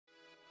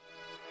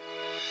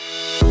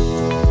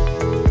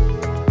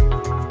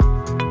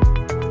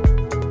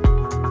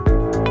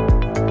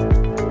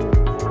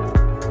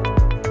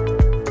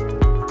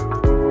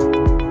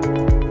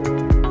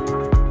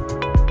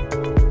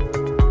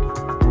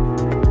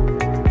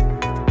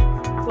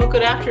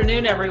Good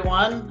afternoon,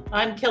 everyone.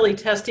 I'm Kellye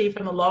Testy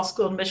from the Law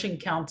School Admission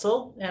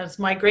Council, and it's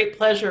my great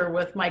pleasure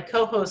with my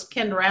co-host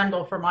Ken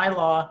Randall from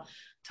iLaw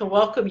to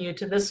welcome you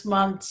to this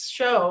month's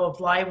show of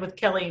Live with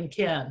Kellye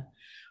Ken.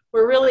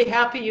 We're really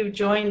happy you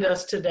joined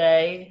us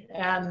today,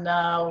 and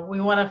we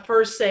want to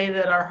first say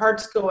that our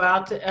hearts go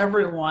out to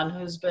everyone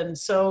who's been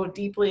so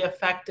deeply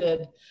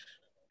affected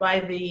by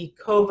the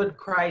COVID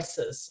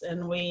crisis,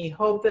 and we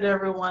hope that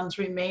everyone's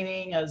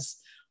remaining as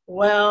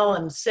well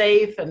and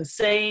safe and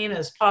sane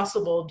as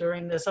possible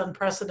during this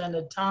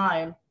unprecedented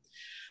time.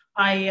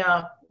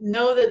 I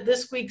know that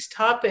this week's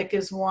topic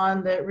is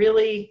one that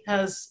really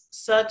has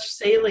such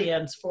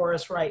salience for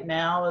us right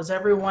now, as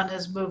everyone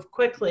has moved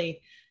quickly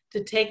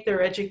to take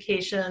their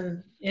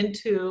education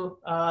into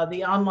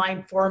the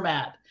online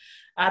format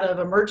out of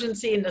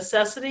emergency and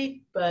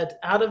necessity, but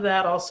out of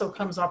that also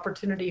comes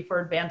opportunity for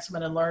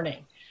advancement and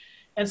learning.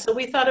 And so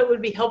we thought it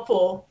would be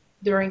helpful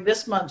during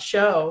this month's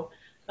show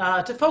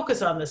to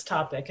focus on this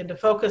topic and to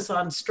focus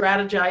on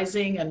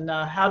strategizing and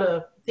how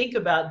to think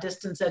about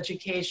distance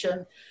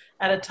education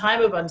at a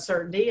time of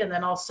uncertainty, and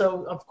then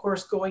also, of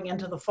course, going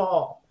into the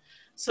fall.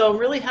 So I'm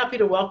really happy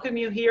to welcome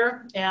you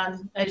here.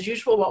 And as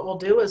usual, what we'll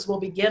do is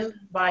we'll begin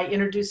by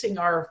introducing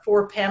our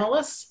four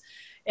panelists,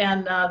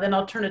 and then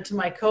I'll turn it to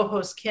my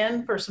co-host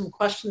Ken for some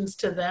questions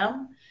to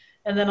them.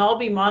 And then I'll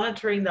be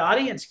monitoring the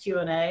audience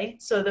Q&A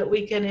so that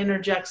we can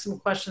interject some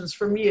questions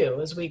from you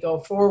as we go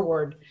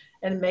forward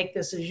and make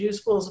this as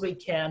useful as we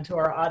can to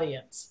our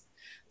audience.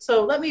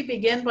 So let me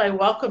begin by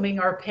welcoming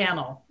our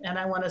panel. And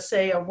I want to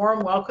say a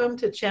warm welcome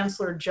to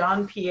Chancellor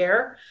John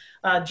Pierre.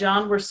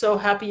 John, we're so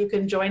happy you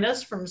can join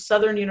us from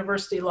Southern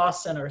University Law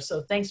Center.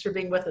 So thanks for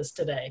being with us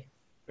today.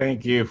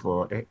 Thank you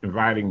for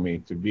inviting me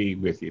to be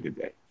with you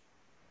today.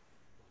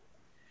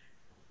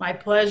 My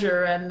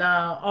pleasure, and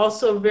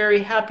also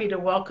very happy to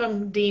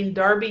welcome Dean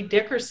Darby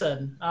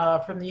Dickerson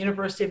from the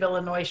University of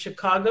Illinois,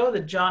 Chicago,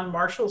 the John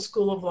Marshall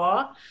School of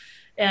Law.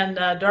 And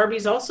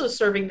Darby's also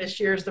serving this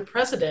year as the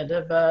president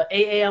of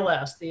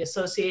AALS, the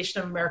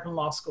Association of American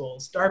Law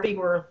Schools. Darby,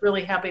 we're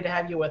really happy to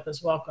have you with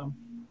us. Welcome.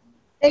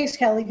 Thanks,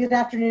 Kellye. Good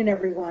afternoon,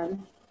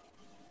 everyone.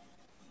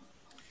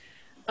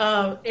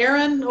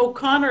 Erin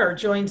O'Connor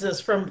joins us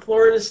from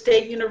Florida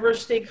State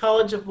University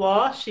College of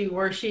Law,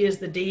 where she is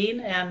the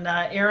dean. And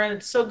Erin,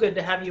 it's so good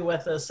to have you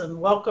with us, and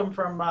welcome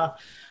from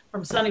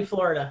sunny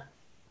Florida.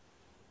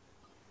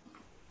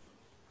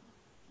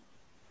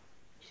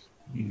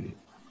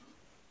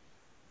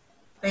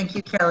 Thank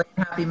you, Kellye.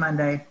 Happy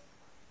Monday.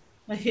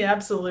 Yeah,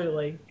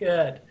 absolutely.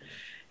 Good.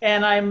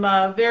 And I'm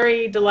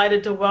very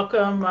delighted to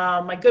welcome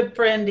my good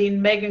friend,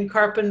 Dean Megan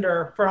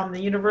Carpenter from the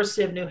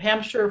University of New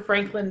Hampshire,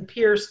 Franklin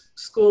Pierce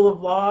School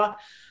of Law.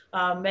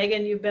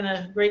 Megan, you've been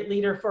a great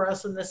leader for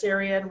us in this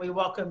area, and we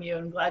welcome you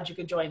and glad you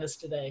could join us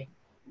today.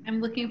 I'm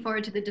looking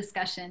forward to the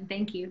discussion.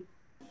 Thank you.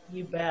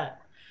 You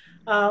bet.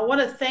 I want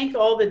to thank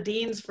all the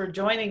deans for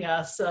joining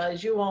us.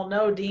 As you all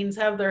know, deans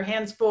have their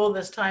hands full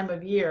this time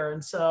of year,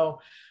 and so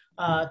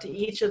to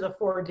each of the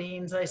four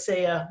deans, I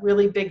say a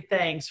really big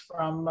thanks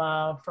from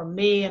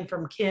me and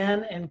from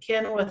Ken. And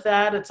Ken, with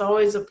that, it's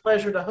always a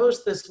pleasure to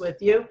host this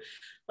with you.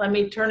 Let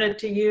me turn it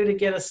to you to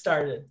get us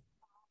started.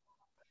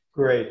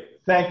 Great.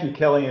 Thank you,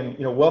 Kellye,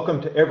 and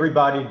welcome to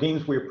everybody.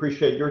 Deans, we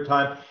appreciate your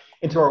time.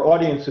 And to our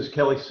audience, as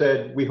Kellye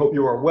said, we hope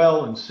you are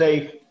well and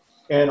safe,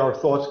 and our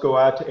thoughts go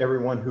out to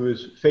everyone who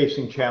is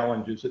facing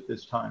challenges at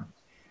this time.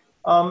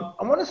 I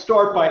want to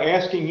start by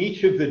asking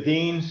each of the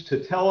deans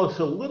to tell us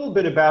a little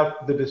bit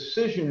about the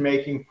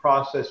decision-making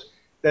process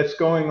that's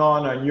going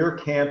on your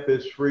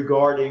campus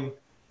regarding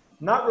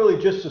not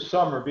really just the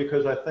summer,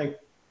 because I think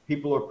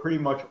people are pretty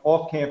much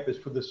off campus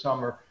for the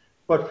summer,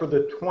 but for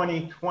the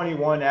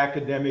 2021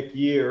 academic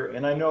year.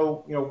 And I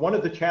know, one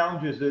of the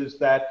challenges is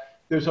that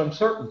there's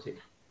uncertainty.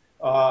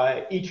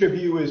 Each of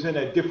you is in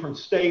a different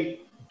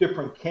state,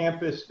 different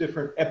campus,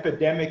 different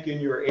epidemic in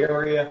your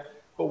area.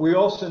 But we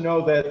also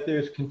know that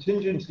there's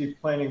contingency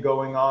planning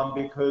going on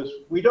because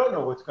we don't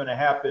know what's going to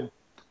happen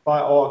by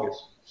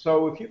August.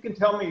 So if you can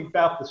tell me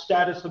about the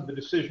status of the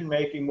decision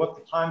making, what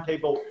the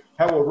timetable,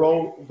 the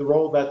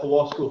role that the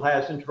law school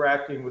has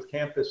interacting with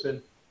campus.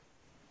 And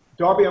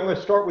Darby, I'm going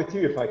to start with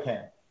you if I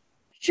can.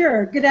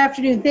 Sure. Good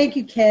afternoon. Thank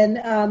you, Ken.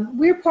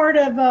 We're part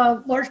of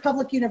a large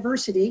public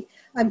university.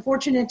 I'm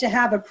fortunate to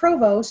have a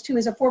provost who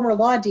is a former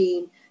law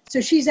dean. So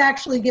she's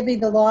actually giving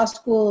the law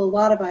school a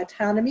lot of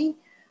autonomy.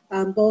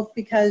 Both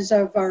because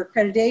of our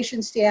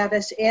accreditation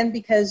status and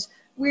because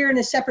we're in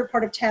a separate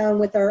part of town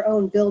with our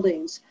own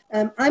buildings.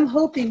 I'm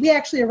hoping, we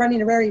actually are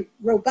running a very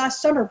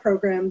robust summer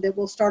program that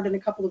will start in a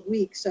couple of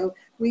weeks. So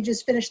we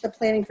just finished the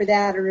planning for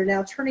that and are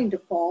now turning to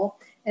fall,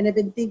 and have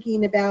been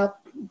thinking about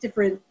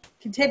different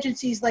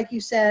contingencies, like you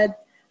said.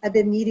 I've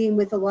been meeting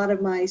with a lot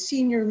of my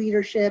senior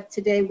leadership.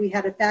 Today we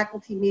had a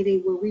faculty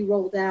meeting where we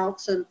rolled out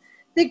some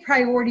big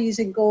priorities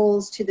and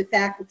goals to the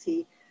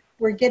faculty.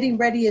 We're getting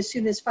ready as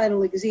soon as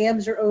final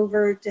exams are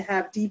over to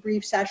have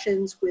debrief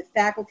sessions with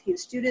faculty and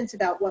students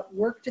about what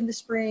worked in the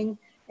spring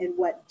and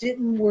what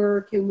didn't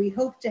work. And we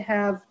hope to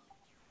have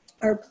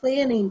our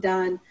planning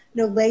done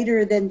no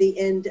later than the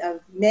end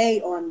of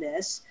May on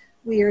this.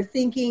 We are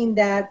thinking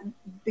that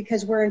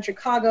because we're in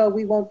Chicago,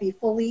 we won't be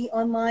fully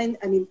online,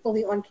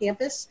 fully on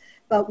campus,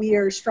 but we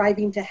are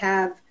striving to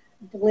have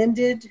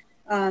blended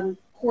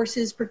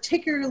courses,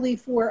 particularly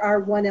for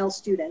our 1L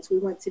students. We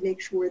want to make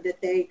sure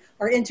that they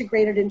are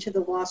integrated into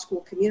the law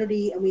school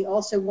community, and we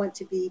also want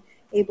to be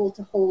able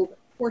to hold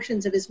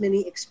portions of as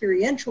many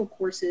experiential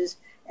courses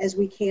as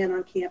we can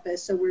on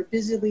campus. So we're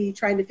busily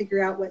trying to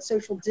figure out what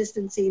social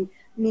distancing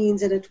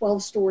means in a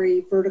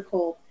 12-story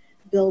vertical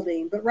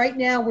building. But right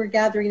now we're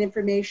gathering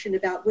information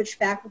about which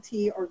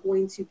faculty are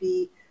going to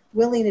be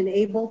willing and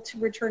able to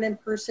return in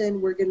person.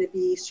 We're going to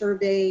be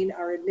surveying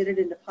our admitted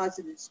and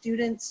deposited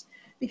students,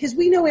 because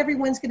we know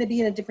everyone's going to be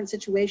in a different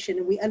situation,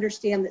 and we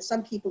understand that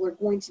some people are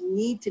going to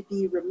need to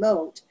be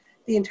remote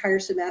the entire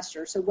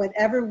semester. So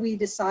whatever we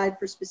decide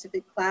for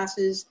specific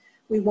classes,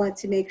 we want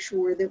to make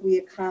sure that we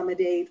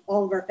accommodate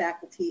all of our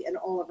faculty and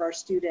all of our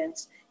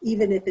students,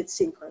 even if it's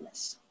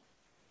synchronous.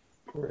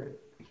 Great.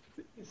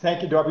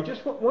 Thank you, Darby.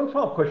 Just one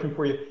follow-up question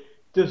for you.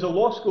 Does the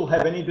law school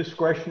have any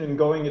discretion in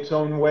going its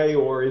own way,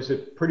 or is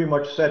it pretty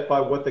much set by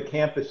what the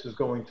campus is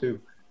going to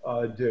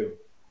do?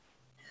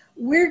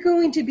 We're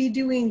going to be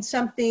doing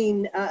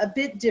something a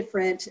bit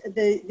different.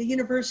 The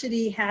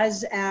university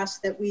has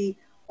asked that we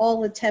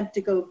all attempt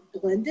to go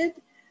blended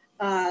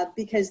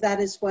because that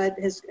is what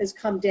has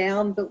come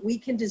down, but we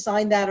can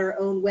design that our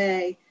own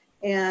way.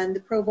 And the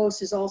provost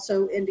has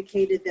also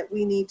indicated that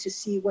we need to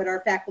see what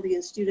our faculty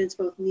and students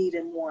both need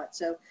and want.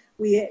 So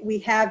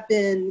we have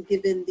been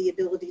given the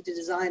ability to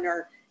design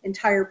our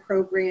entire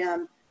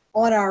program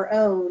on our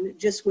own,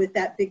 just with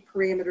that big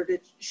parameter to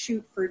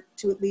shoot for,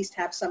 to at least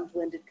have some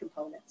blended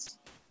components.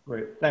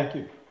 Great, thank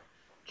you.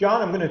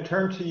 John, I'm going to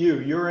turn to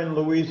you. You're in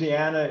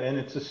Louisiana, and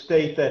it's a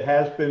state that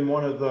has been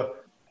one of the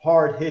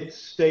hard-hit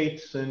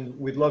states, and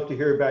we'd love to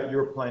hear about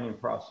your planning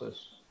process.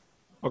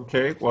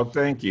 Okay, well,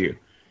 thank you.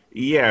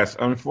 Yes,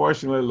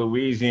 unfortunately,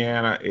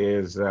 Louisiana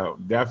is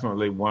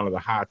definitely one of the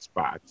hot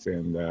spots,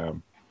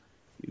 and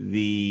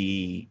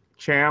the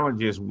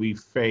challenges we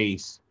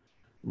face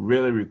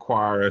really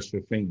require us to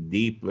think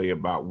deeply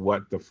about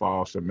what the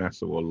fall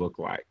semester will look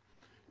like.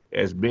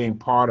 As being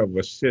part of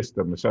a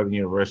system, the Southern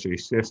University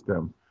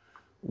system,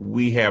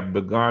 we have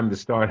begun to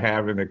start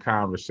having the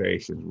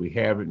conversations. We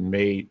haven't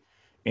made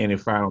any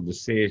final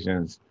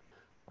decisions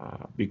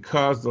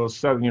because the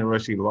Southern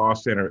University Law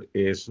Center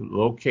is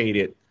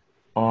located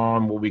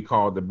on what we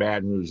call the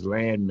Baton Rouge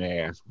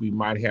landmass. We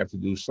might have to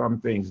do some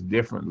things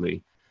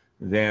differently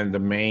than the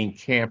main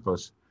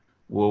campus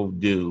will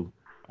do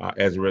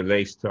as it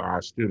relates to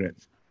our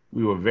students.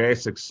 We were very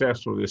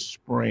successful this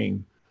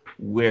spring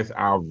with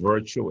our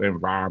virtual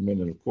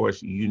environment. And of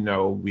course, you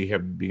know, we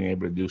have been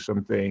able to do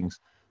some things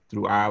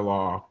through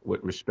iLaw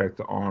with respect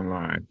to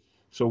online.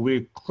 So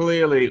we're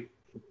clearly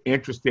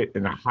interested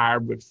in a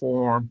hybrid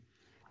form,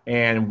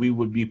 and we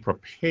would be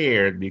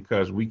prepared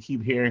because we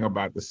keep hearing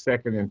about the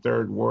second and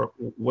third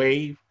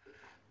wave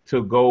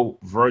to go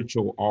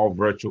virtual, all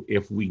virtual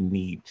if we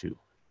need to.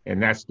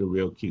 And that's the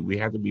real key. We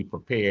have to be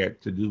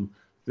prepared to do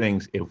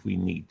things if we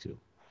need to.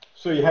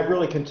 So you have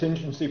really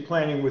contingency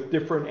planning with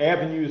different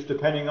avenues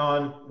depending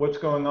on what's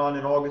going on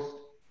in August?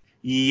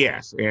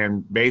 Yes,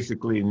 and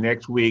basically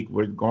next week,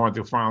 we're going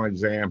through final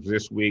exams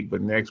this week,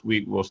 but next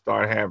week we'll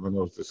start having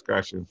those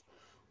discussions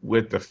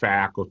with the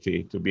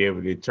faculty to be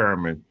able to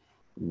determine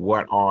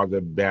what are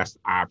the best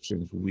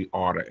options we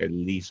ought to at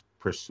least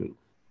pursue.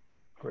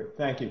 Great,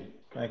 thank you.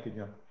 Thank you,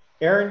 John.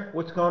 Erin,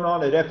 what's going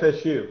on at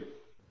FSU?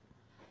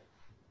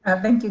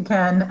 Thank you,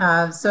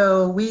 Ken.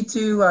 So we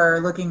too are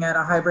looking at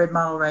a hybrid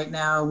model right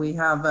now. We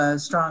have a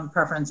strong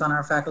preference on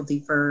our faculty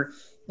for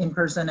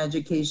in-person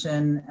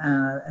education.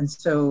 And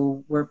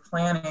so we're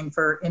planning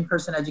for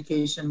in-person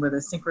education with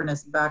a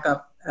synchronous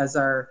backup as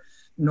our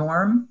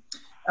norm.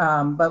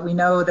 But we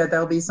know that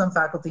there'll be some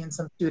faculty and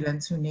some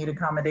students who need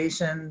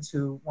accommodations,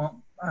 who won't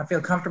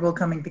feel comfortable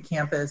coming to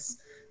campus,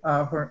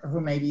 who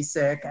may be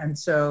sick. And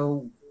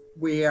so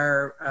we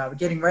are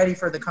getting ready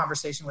for the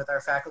conversation with our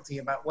faculty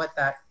about what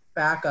that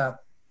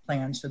backup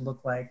plan should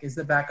look like. Is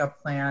the backup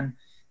plan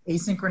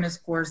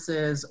asynchronous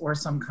courses or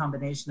some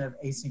combination of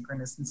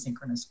asynchronous and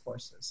synchronous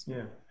courses?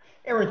 Yeah.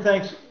 Erin,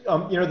 thanks.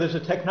 There's a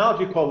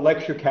technology called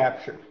lecture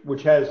capture,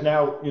 which has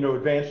now,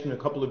 advanced in a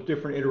couple of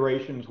different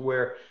iterations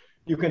where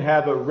you can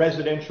have a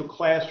residential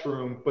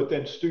classroom, but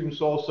then students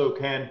also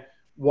can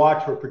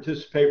watch or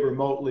participate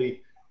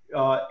remotely.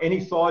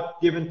 Any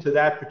thought given to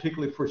that,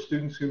 particularly for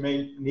students who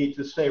may need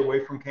to stay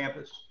away from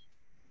campus?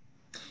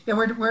 Yeah,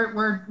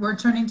 we're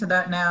turning to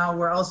that now.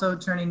 We're also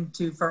turning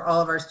to, for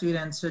all of our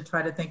students, to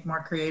try to think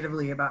more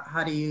creatively about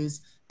how to use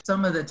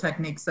some of the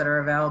techniques that are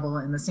available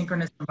in the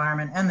synchronous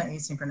environment and the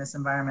asynchronous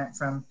environment,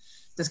 from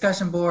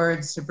discussion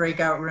boards to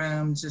breakout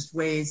rooms, just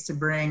ways to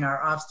bring our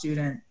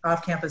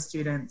off-campus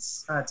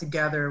students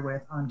together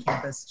with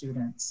on-campus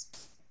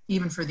students,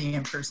 even for the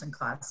in-person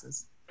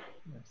classes.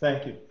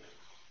 Thank you.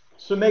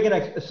 So Megan,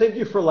 I saved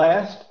you for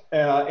last,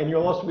 and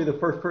you'll also be the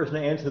first person to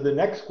answer the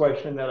next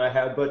question that I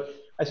have, but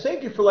I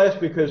saved you for last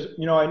because,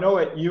 I know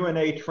at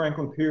UNH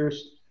Franklin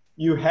Pierce,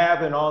 you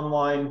have an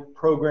online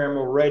program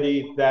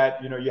already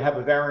that, you have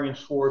a variance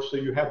for, so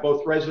you have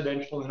both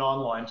residential and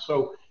online.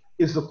 So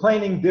is the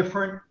planning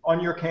different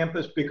on your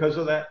campus because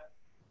of that?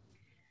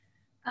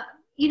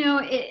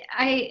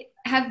 I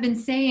have been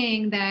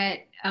saying that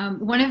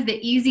one of the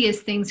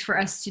easiest things for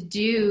us to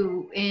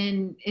do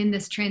in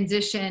this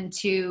transition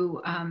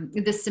to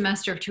this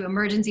semester to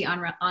emergency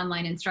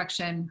online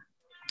instruction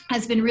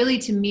has been really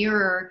to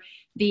mirror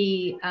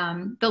the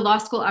law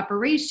school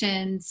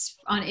operations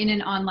in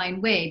an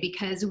online way,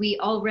 because we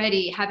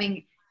already,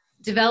 having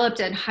developed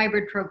a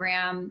hybrid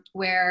program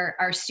where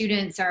our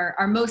students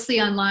are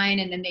mostly online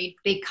and then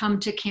they come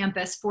to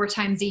campus 4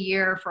 times a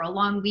year for a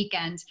long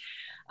weekend.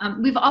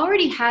 We've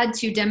already had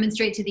to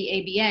demonstrate to the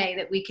ABA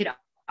that we could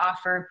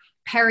offer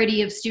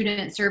parity of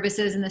student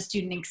services and the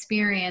student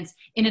experience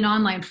in an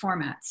online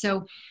format.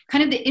 So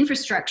kind of the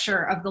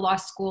infrastructure of the law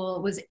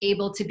school was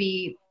able to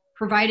be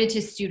provided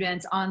to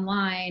students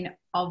online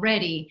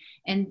already.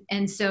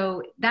 And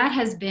so that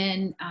has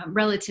been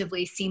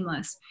relatively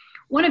seamless.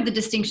 One of the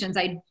distinctions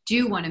I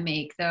do want to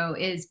make, though,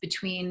 is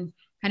between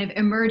kind of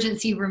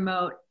emergency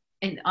remote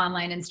and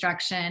online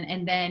instruction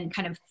and then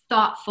kind of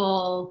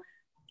thoughtful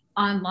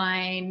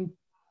online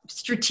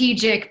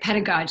strategic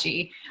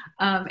pedagogy.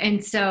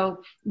 And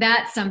so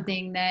that's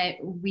something that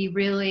we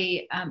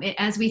really,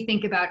 as we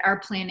think about our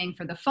planning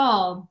for the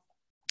fall,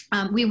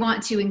 we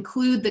want to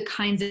include the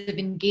kinds of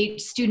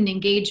student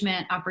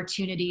engagement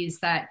opportunities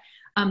that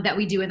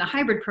we do in the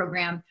hybrid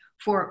program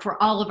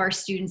for all of our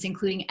students,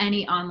 including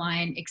any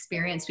online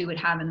experience we would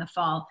have in the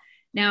fall.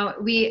 Now,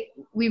 we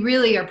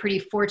really are pretty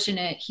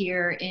fortunate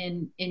here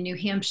in New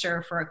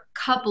Hampshire for a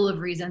couple of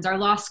reasons. Our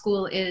law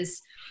school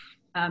is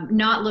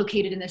not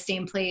located in the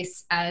same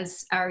place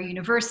as our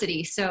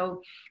university.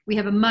 So we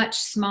have a much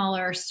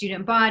smaller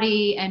student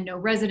body and no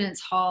residence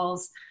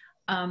halls.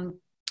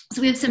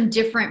 So we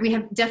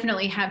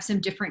definitely have some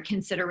different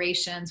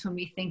considerations when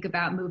we think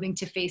about moving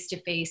to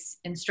face-to-face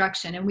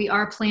instruction. And we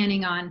are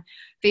planning on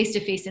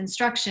face-to-face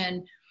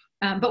instruction,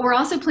 but we're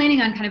also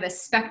planning on kind of a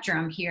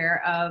spectrum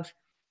here of,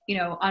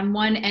 on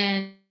one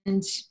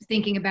end,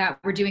 thinking about,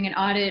 we're doing an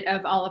audit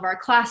of all of our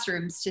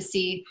classrooms to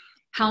see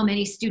how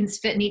many students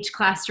fit in each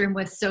classroom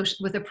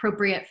with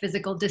appropriate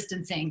physical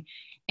distancing,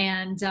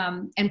 and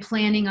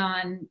planning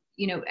on,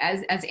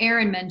 as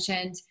Erin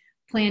mentioned,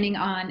 planning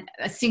on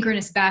a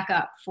synchronous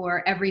backup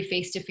for every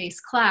face-to-face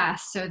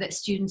class so that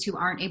students who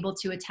aren't able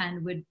to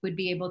attend would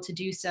be able to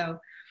do so.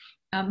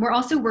 We're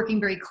also working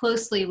very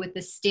closely with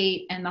the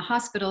state and the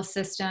hospital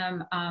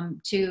system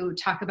to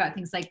talk about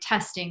things like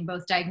testing,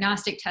 both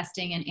diagnostic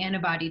testing and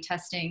antibody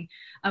testing,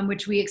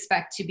 which we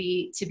expect to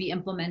be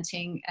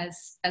implementing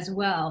as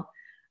well.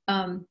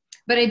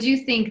 But I do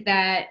think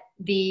that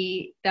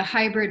the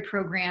hybrid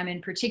program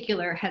in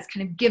particular has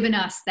kind of given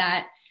us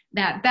that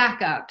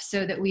backup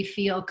so that we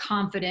feel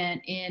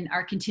confident in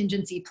our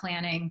contingency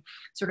planning,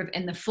 sort of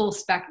in the full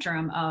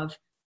spectrum of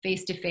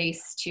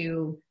face-to-face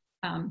to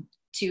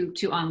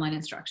online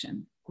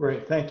instruction.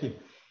 Great, thank you.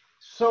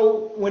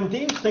 So when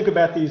deans think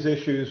about these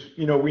issues,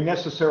 we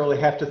necessarily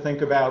have to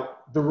think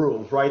about the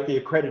rules, right? The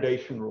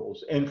accreditation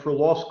rules. And for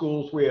law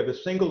schools, we have a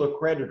single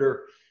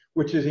accreditor,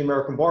 which is the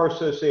American Bar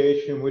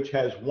Association, which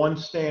has one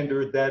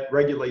standard that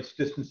regulates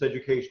distance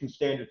education,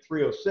 standard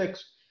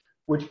 306,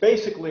 which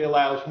basically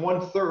allows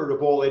 1/3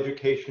 of all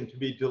education to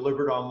be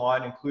delivered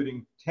online,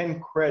 including 10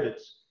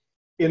 credits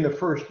in the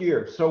first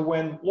year. So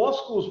when law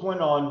schools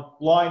went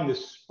online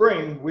this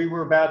spring, we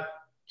were about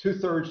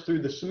 2/3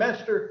 through the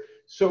semester.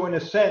 So in a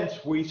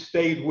sense, we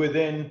stayed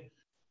within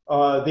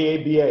the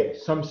ABA.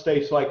 Some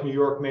states like New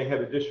York may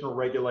have additional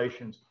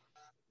regulations.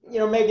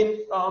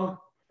 Megan,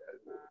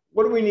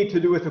 what do we need to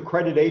do with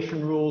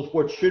accreditation rules?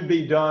 What should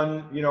be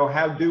done?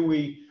 How do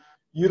we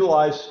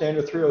utilize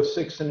standard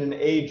 306 in an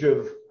age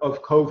of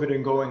COVID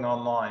and going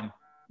online?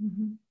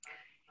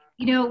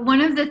 Mm-hmm.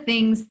 One of the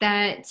things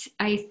that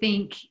I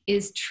think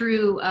is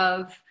true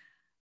of,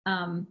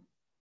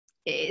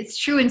 it's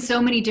true in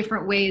so many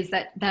different ways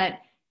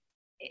that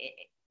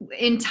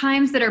in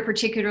times that are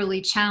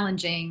particularly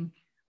challenging,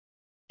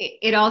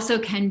 it also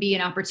can be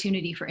an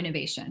opportunity for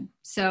innovation.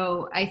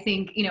 So I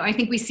think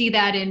we see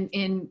that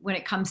in when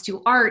it comes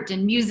to art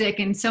and music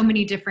and so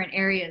many different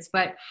areas.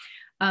 But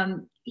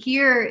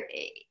here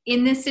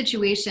in this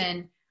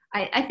situation,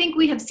 I think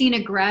we have seen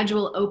a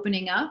gradual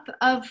opening up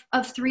of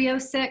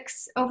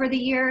 306 over the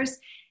years.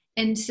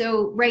 And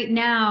so right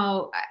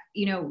now,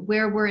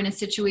 where we're in a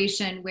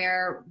situation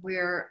where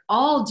we're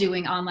all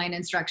doing online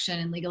instruction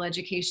and legal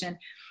education,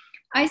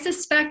 I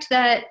suspect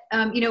that,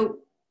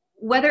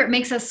 whether it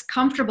makes us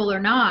comfortable or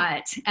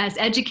not, as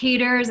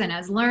educators and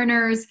as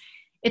learners,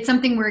 it's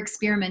something we're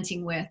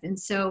experimenting with. And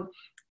so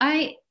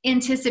I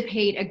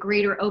anticipate a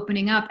greater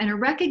opening up and a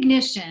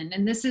recognition,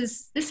 and this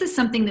is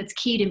something that's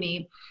key to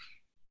me.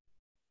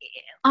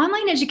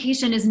 Online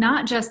education is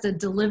not just a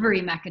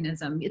delivery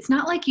mechanism. It's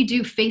not like you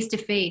do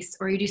face-to-face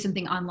or you do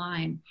something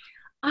online.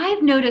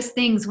 I've noticed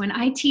things when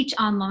I teach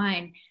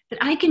online that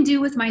I can do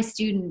with my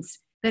students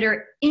that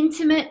are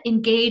intimate,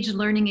 engaged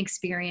learning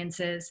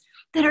experiences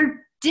that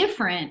are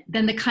different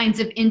than the kinds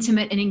of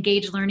intimate and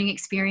engaged learning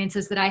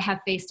experiences that I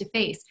have face to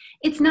face.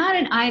 It's not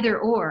an either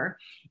or,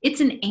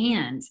 it's an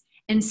and.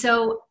 And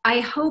so I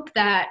hope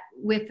that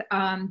with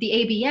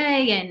the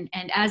ABA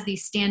and as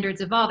these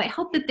standards evolve, I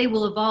hope that they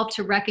will evolve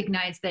to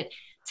recognize that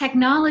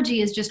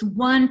technology is just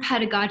one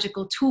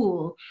pedagogical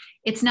tool.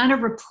 It's not a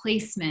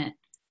replacement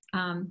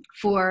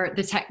for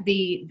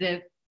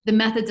the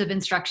methods of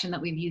instruction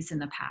that we've used in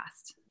the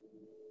past.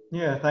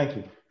 Yeah, thank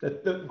you.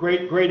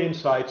 Great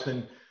insights.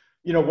 And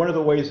one of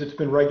the ways it's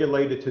been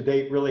regulated to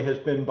date really has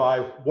been by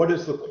what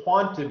is the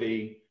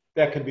quantity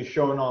that can be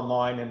shown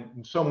online. And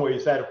in some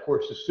ways that, of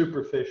course, is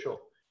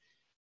superficial.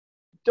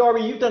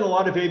 Darby, you've done a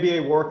lot of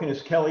ABA work. And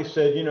as Kellye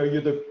said,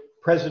 you're the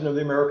president of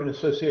the American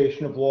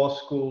Association of Law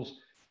Schools.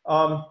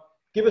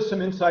 Give us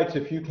some insights,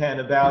 if you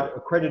can, about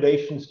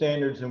accreditation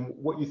standards and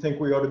what you think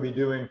we ought to be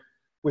doing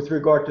with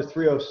regard to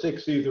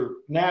 306, either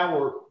now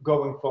or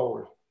going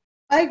forward.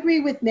 I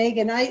agree with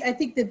Megan. I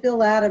think that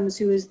Bill Adams,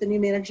 who is the new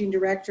managing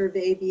director of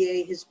the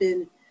ABA, has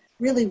been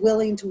really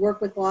willing to work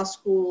with law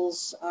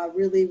schools,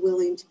 really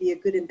willing to be a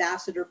good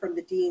ambassador from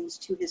the deans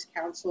to his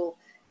council.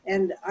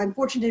 And I'm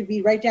fortunate to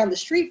be right down the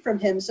street from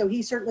him, so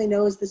he certainly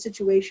knows the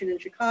situation in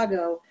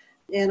Chicago.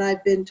 And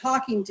I've been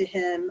talking to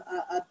him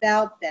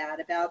about that,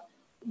 about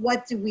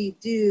what do we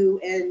do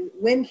and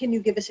when can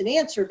you give us an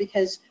answer?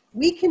 Because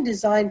we can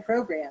design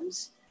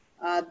programs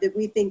that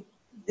we think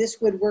this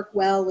would work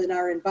well in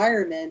our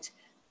environment.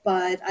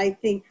 But I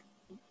think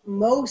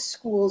most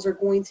schools are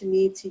going to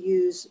need to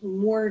use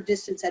more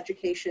distance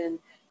education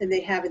than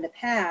they have in the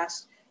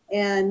past.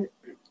 And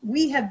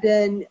we have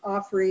been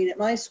offering at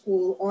my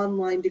school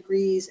online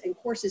degrees and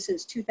courses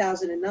since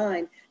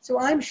 2009. So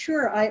I'm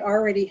sure I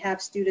already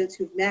have students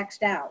who've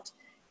maxed out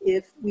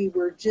if we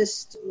were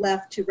just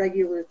left to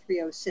regular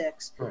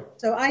 306. Right.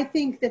 So I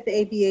think that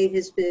the ABA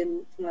has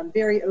been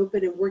very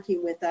open and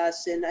working with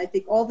us. And I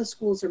think all the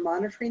schools are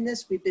monitoring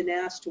this. We've been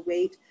asked to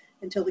wait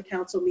until the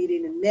council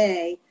meeting in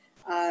May.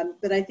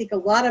 But I think a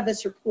lot of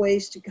us are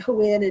poised to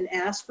go in and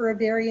ask for a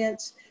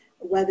variance,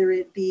 whether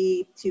it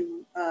be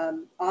to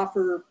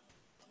offer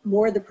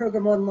more of the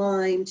program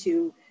online,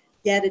 to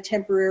get a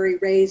temporary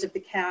raise of the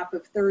cap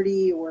of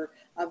 30 or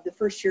of the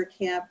first year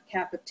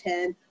cap of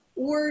 10,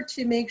 or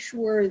to make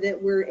sure that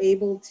we're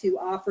able to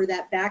offer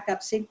that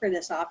backup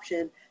synchronous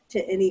option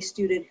to any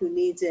student who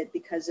needs it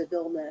because of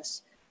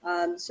illness.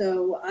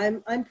 So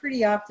I'm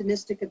pretty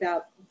optimistic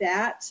about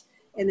that.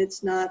 And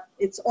it's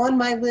on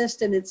my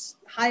list and it's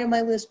high on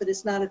my list, but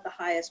it's not at the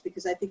highest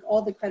because I think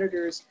all the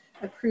creditors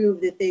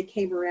approved that they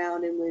came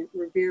around and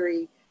were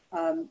very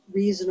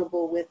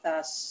reasonable with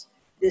us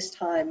this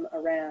time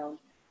around.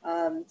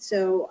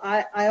 So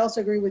I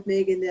also agree with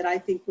Megan that I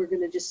think we're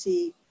going to just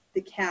see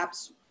the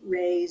caps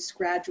raise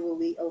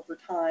gradually over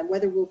time.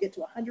 Whether we'll get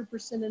to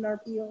 100% in our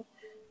field,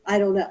 I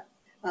don't know.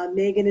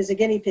 Megan is a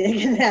guinea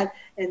pig in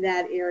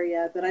that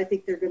area, but I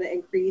think they're going to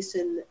increase.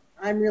 And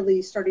I'm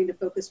really starting to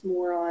focus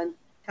more on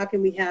how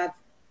can we have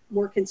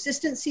more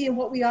consistency in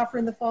what we offer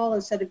in the fall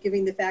instead of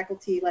giving the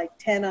faculty like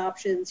 10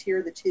 options, here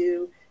are the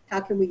 2. How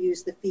can we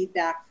use the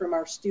feedback from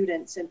our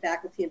students and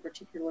faculty in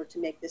particular to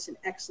make this an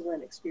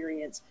excellent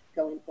experience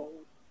going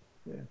forward?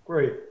 Yeah,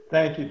 great.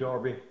 Thank you,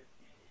 Darby.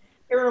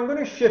 Erin, I'm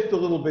going to shift a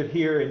little bit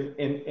here,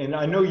 and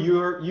I know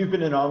you've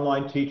been an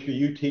online teacher.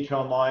 You teach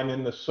online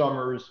in the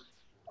summers,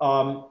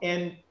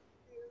 and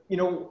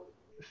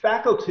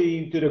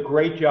faculty did a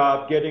great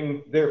job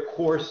getting their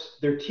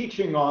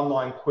teaching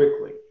online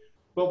quickly.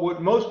 But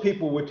what most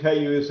people would tell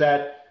you is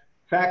that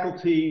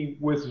faculty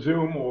with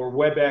Zoom or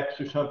WebEx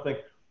or something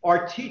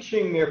are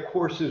teaching their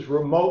courses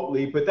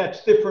remotely, but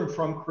that's different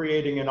from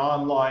creating an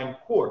online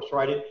course,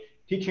 right?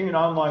 Teaching an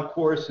online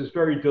course is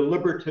very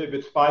deliberative.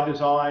 It's by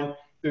design.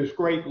 There's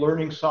great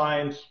learning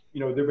science.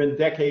 There have been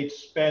decades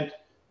spent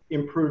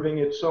improving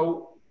it.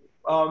 So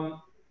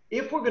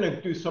if we're going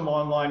to do some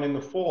online in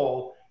the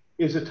fall,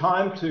 is it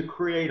time to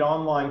create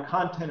online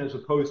content as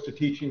opposed to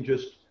teaching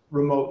just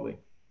remotely?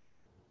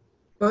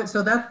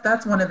 So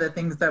that's one of the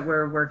things that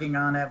we're working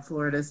on at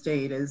Florida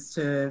State is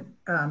to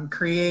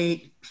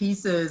create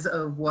pieces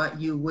of what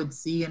you would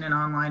see in an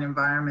online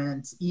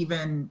environment,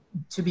 even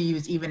to be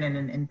used even in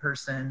an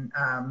in-person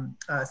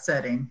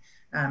setting.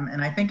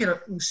 And I think it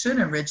should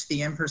enrich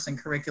the in-person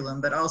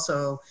curriculum, but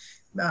also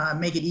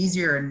make it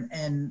easier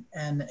and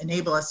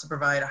enable us to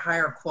provide a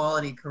higher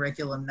quality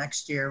curriculum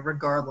next year,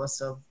 regardless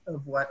of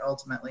what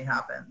ultimately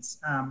happens.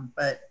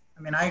 But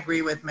I mean, I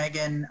agree with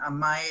Megan.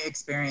 My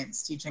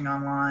experience teaching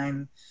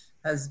online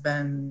has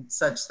been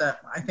such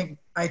that I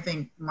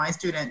think my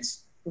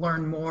students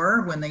learn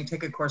more when they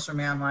take a course from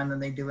me online than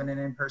they do in an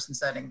in-person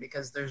setting,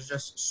 because there's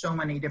just so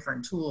many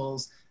different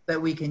tools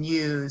that we can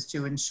use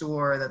to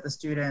ensure that the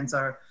students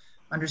are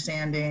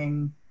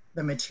understanding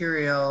the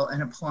material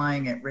and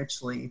applying it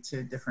richly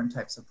to different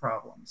types of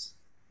problems.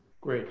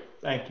 Great,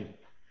 thank you.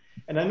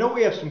 And I know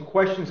we have some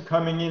questions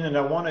coming in, and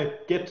I want to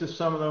get to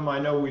some of them. I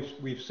know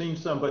we've seen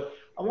some, but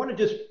I want to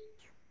just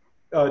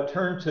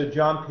turn to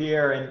John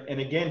Pierre and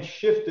again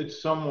shift it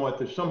somewhat.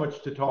 There's so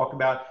much to talk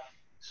about.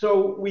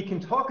 So we can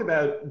talk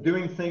about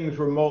doing things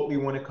remotely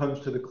when it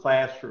comes to the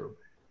classroom.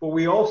 but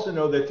we also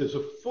know that there's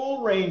a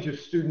full range of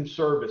student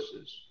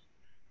services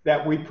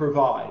that we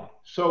provide.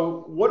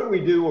 So what do we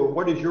do, or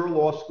what is your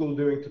law school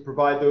doing to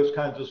provide those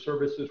kinds of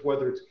services,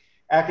 whether it's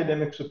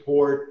academic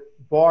support,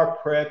 bar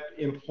prep,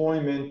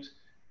 employment,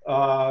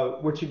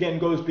 which again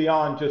goes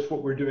beyond just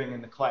what we're doing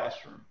in the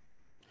classroom?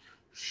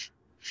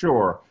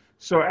 Sure.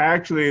 So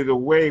actually, the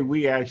way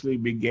we actually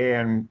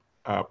began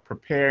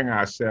preparing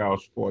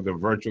ourselves for the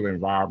virtual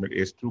environment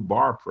is through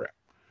bar prep.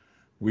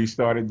 We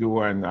started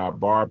doing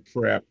bar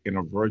prep in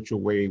a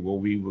virtual way, what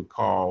we would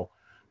call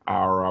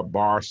our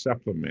bar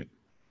supplement.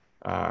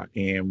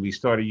 And we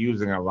started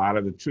using a lot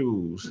of the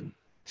tools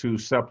to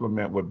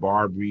supplement what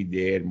Darby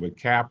did and what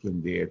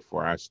Kaplan did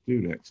for our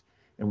students.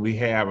 And we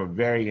have a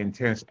very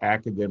intense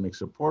academic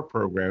support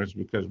programs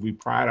because we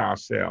pride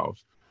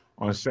ourselves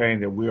on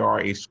saying that we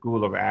are a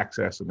school of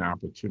access and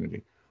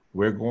opportunity.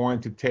 We're going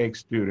to take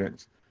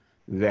students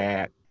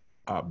that,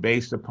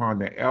 based upon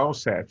their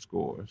LSAT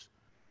scores,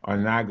 are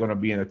not going to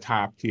be in the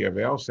top tier of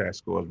LSAT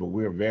scores, but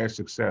we're very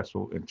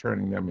successful in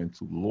turning them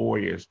into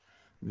lawyers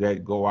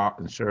that go out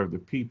and serve the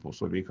people,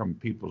 so they become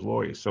people's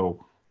lawyers.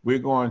 So we're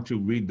going to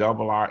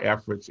redouble our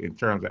efforts in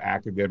terms of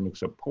academic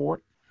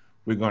support.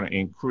 We're going to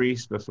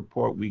increase the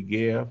support we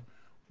give.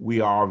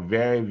 We are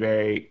very,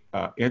 very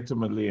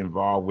intimately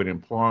involved with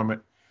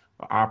employment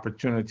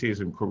opportunities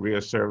and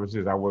career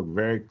services. I work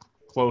very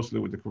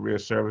closely with the career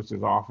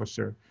services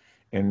officer.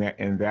 In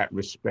that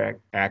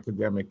respect,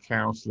 academic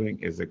counseling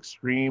is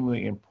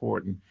extremely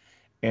important,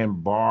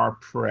 and bar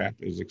prep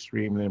is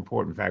extremely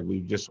important. In fact,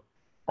 we just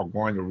are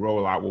going to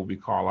roll out what we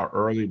call our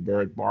early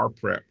bird bar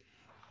prep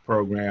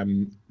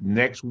program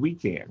next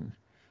weekend.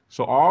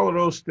 So all of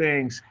those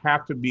things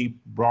have to be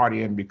brought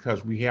in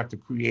because we have to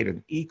create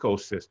an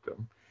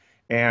ecosystem.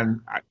 And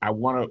I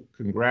want to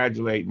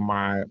congratulate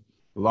my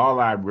law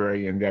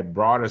librarian that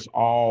brought us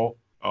all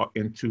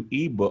into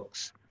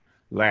ebooks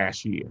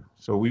last year.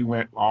 So we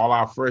went, all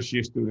our first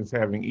year students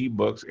having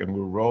ebooks, and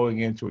we're rolling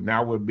into it.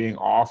 Now we're being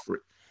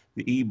offered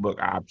the ebook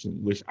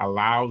option, which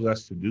allows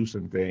us to do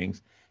some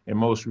things. And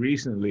most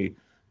recently,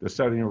 the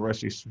Southern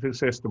University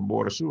System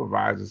Board of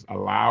Supervisors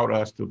allowed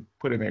us to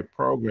put in a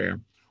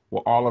program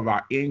where all of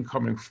our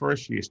incoming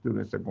first year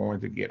students are going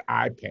to get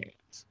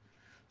iPads.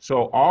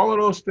 So all of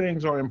those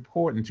things are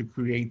important to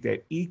create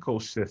that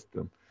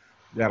ecosystem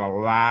that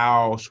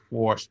allows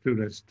for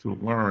students to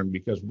learn,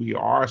 because we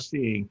are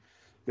seeing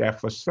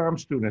that for some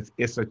students,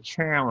 it's a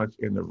challenge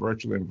in the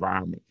virtual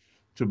environment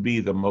to be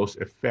the most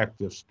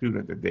effective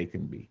student that they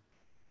can be.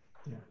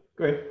 Yeah.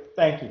 Good,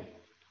 thank you.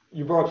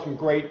 You brought some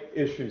great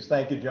issues.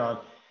 Thank you, John.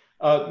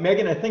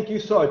 Megan, I think you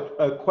saw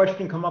a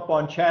question come up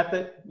on chat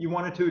that you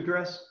wanted to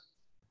address.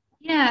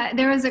 Yeah,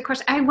 there was a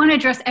question. I want to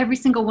address every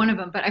single one of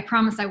them, but I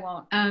promise I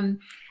won't.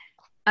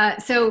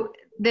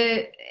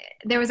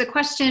 There was a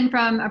question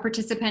from a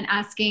participant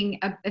asking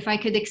if I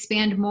could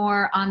expand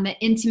more on the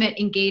intimate,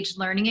 engaged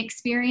learning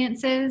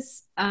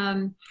experiences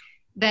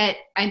that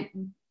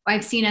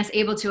I've seen us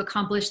able to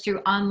accomplish through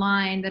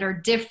online that are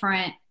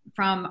different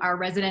from our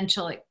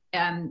residential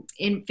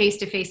in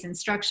face-to-face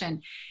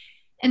instruction.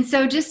 And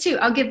so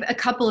I'll give a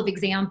couple of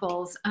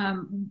examples.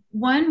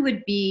 One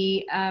would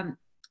be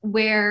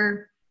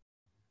where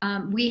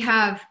we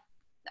have,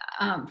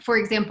 for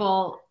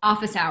example,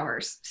 office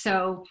hours.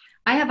 So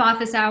I have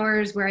office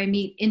hours where I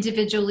meet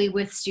individually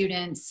with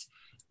students,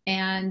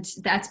 and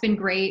that's been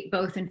great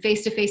both in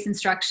face-to-face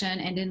instruction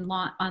and in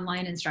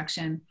online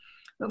instruction.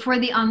 But for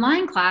the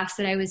online class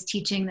that I was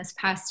teaching this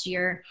past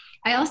year,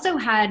 I also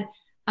had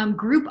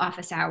group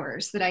office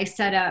hours that I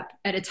set up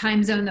at a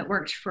time zone that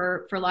worked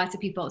for lots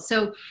of people.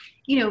 So,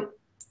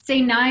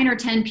 say 9 or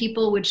 10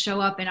 people would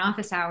show up in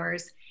office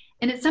hours.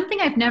 And it's something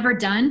I've never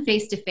done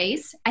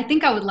face-to-face. I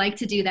think I would like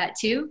to do that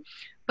too.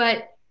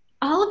 But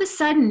all of a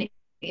sudden,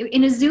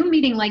 in a Zoom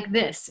meeting like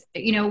this,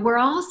 we're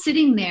all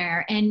sitting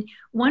there and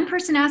one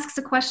person asks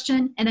a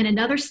question and then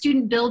another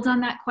student builds on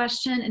that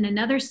question and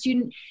another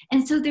student.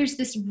 And so there's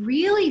this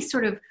really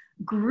sort of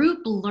group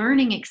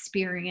learning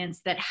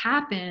experience that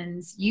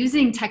happens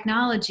using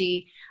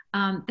technology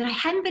that I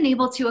hadn't been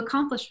able to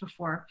accomplish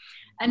before.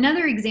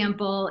 Another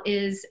example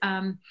is,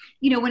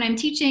 when I'm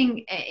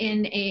teaching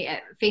in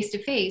a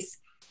face-to-face,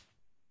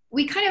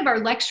 we kind of are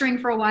lecturing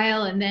for a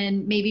while and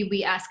then maybe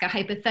we ask a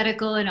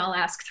hypothetical and I'll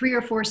ask 3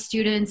 or 4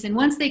 students. And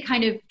once they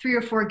kind of 3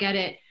 or 4 get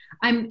it,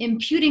 I'm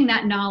imputing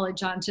that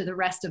knowledge onto the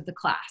rest of the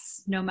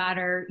class, no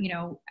matter,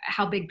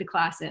 how big the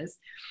class is.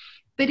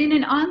 But in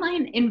an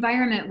online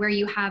environment where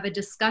you have a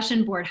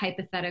discussion board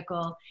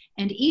hypothetical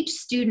and each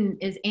student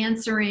is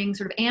answering,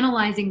 sort of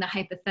analyzing the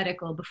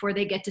hypothetical before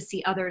they get to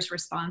see others'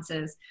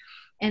 responses,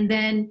 and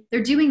then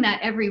they're doing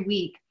that every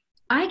week,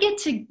 I get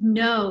to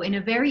know in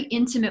a very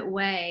intimate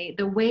way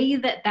the way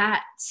that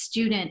that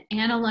student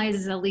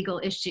analyzes a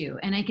legal issue.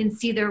 And I can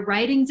see their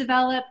writing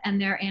develop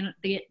and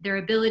their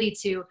ability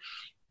to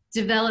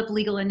develop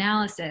legal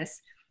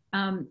analysis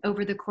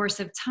over the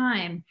course of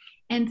time.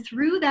 And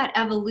through that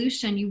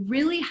evolution, you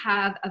really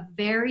have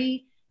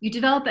you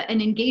develop an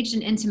engaged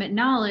and intimate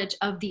knowledge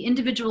of the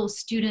individual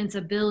student's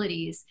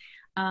abilities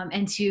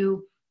and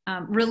to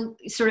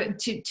sort of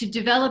to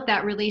develop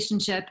that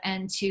relationship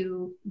and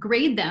to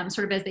grade them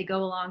sort of as they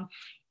go along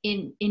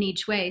in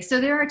each way.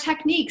 So there are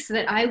techniques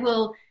that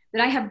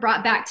I have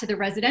brought back to the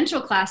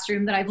residential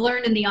classroom that I've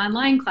learned in the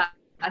online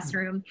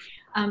classroom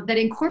that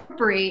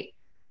incorporate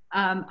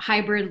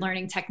hybrid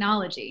learning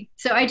technology.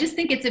 So I just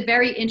think it's a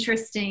very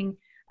interesting,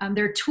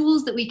 there are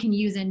tools that we can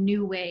use in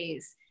new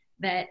ways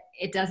that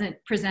it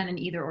doesn't present an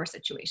either or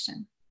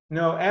situation.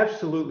 No,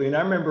 absolutely. And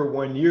I remember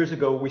when years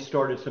ago we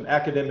started some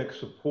academic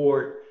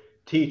support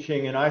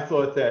teaching, and I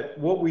thought that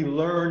what we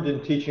learned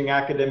in teaching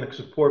academic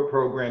support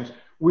programs,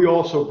 we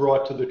also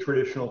brought to the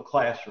traditional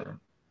classroom.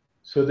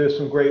 So there's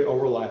some great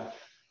overlap.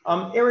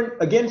 Erin,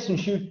 again,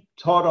 since you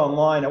taught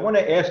online, I want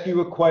to ask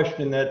you a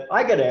question that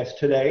I got asked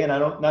today, and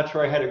I'm not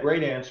sure I had a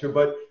great answer,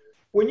 but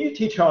when you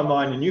teach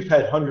online and you've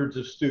had hundreds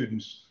of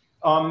students,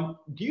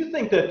 do you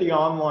think that the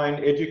online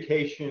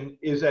education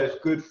is as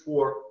good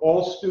for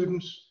all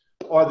students?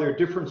 Are there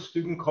different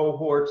student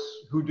cohorts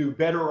who do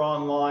better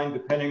online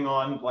depending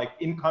on like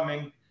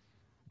incoming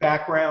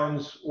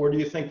backgrounds, or do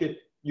you think that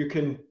you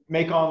can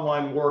make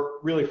online work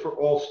really for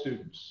all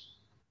students?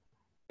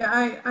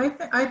 Yeah,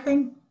 I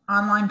think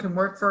online can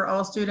work for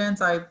all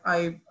students. I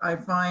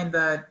find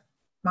that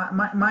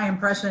my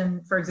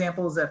impression, for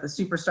example, is that the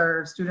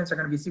superstar students are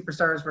going to be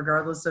superstars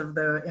regardless of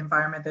the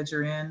environment that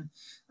you're in.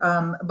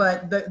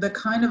 But the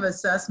kind of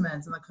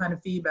assessments and the kind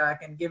of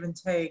feedback and give and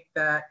take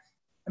that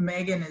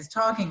Megan is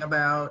talking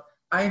about,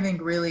 I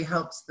think really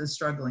helps the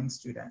struggling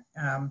student.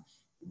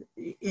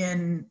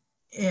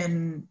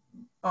 In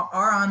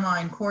our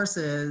online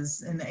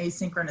courses in the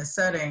asynchronous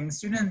setting,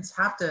 students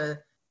have to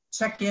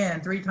check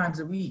in 3 times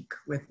a week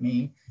with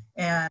me.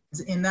 And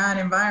in that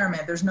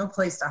environment, there's no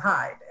place to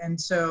hide. And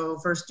so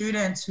for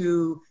students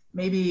who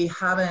maybe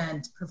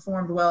haven't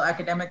performed well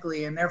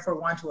academically and therefore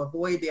want to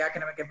avoid the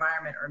academic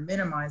environment or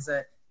minimize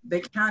it,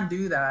 they can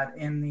do that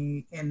in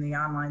the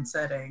online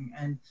setting.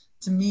 And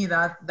to me,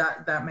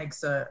 that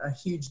makes a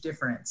huge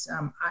difference.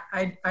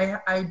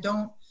 I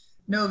don't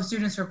know if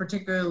students are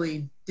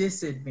particularly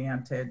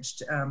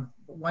disadvantaged.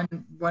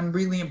 One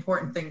really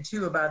important thing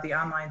too about the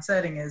online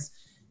setting is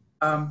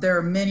there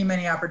are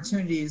many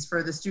opportunities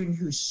for the student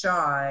who's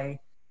shy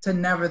to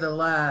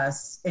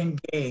nevertheless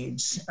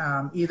engage,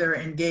 either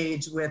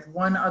engage with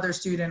one other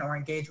student or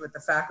engage with the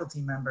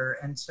faculty member.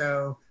 And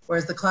so,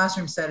 whereas the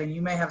classroom setting,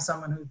 you may have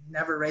someone who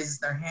never raises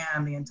their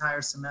hand the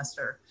entire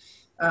semester.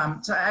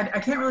 So I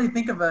can't really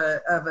think of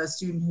a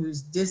student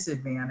who's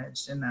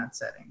disadvantaged in that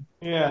setting.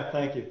 Yeah,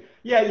 thank you.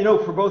 Yeah, you know,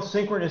 for both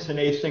synchronous and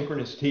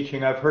asynchronous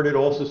teaching, I've heard it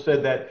also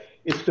said that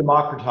it's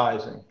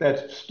democratizing,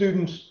 that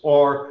students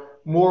are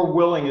more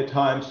willing at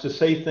times to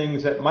say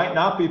things that might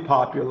not be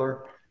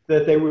popular,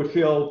 that they would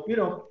feel, you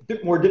know,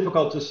 more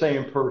difficult to say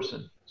in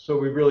person. So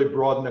we really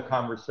broaden the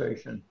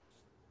conversation.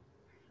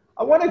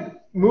 I want to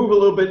move a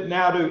little bit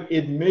now to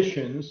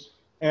admissions.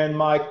 And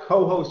my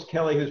co-host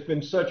Kellye has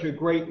been such a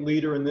great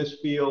leader in this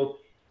field.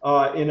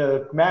 In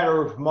a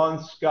matter of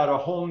months, got a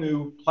whole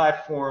new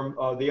platform,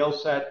 the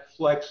LSAC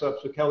Flex Up.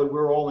 So Kellye,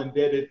 we're all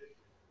indebted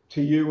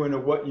to you and to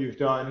what you've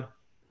done.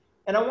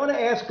 And I want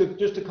to ask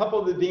just a couple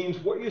of the deans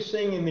what you're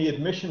seeing in the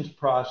admissions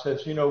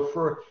process. You know,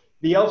 for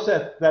the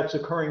LSAT that's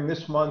occurring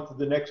this month,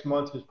 the next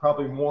month is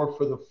probably more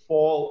for the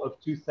fall of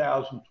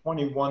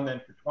 2021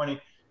 than for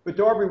 20. But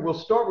Darby, we'll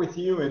start with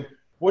you. And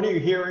what are you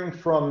hearing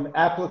from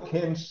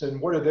applicants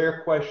and what are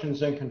their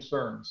questions and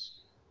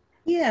concerns?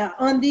 Yeah,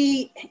 on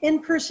the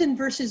in-person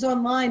versus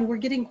online, we're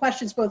getting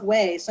questions both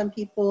ways. Some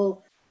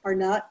people are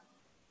not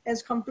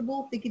as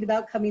comfortable thinking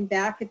about coming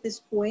back at this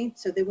point,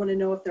 so they want to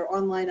know if there are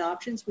online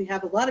options. We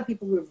have a lot of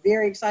people who are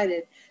very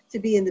excited to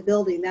be in the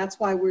building. That's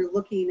why we're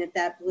looking at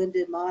that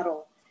blended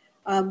model.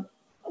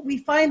 We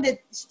find that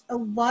a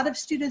lot of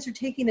students are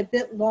taking a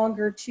bit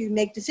longer to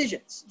make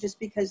decisions just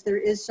because there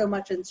is so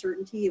much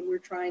uncertainty, and we're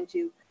trying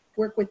to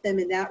work with them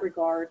in that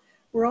regard.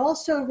 We're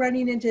also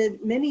running into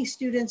many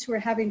students who are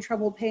having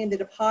trouble paying the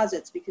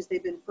deposits because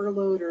they've been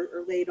furloughed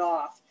or laid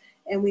off.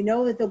 And we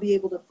know that they'll be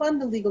able to fund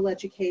the legal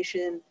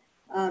education,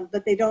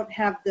 but they don't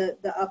have the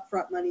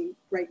upfront money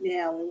right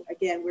now. And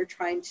again, we're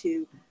trying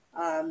to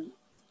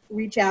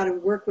reach out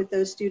and work with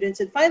those students.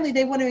 And finally,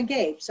 they want to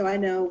engage. So I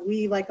know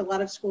we, like a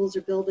lot of schools,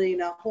 are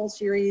building a whole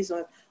series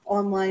of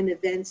online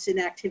events and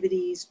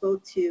activities,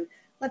 both to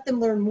let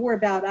them learn more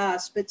about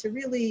us, but to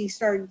really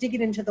start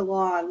digging into the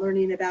law and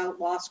learning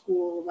about law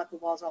school and what the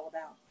law is all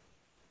about.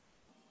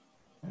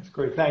 That's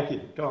great. Thank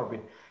you, Darby.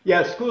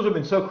 Yeah, schools have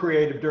been so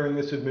creative during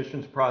this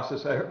admissions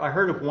process. I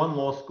heard of one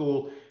law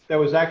school that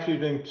was actually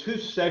doing 2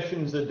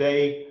 sessions a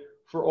day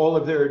for all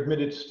of their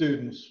admitted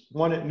students,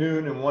 one at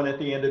noon and one at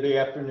the end of the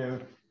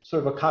afternoon,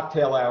 sort of a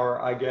cocktail hour,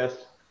 I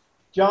guess.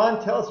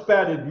 John, tell us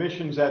about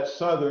admissions at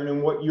Southern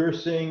and what you're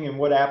seeing and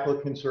what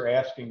applicants are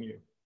asking you.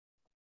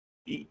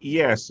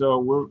 Yeah,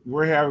 so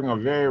we're having a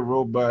very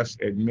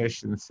robust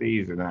admission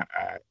season.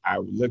 I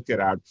looked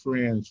at our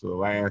trends for the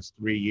last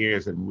 3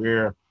 years, and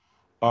we're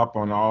up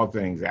on all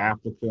things: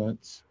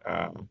 applicants,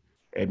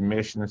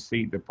 admission,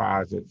 seat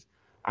deposits.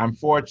 I'm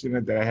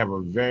fortunate that I have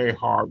a very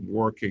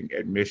hard-working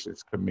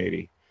admissions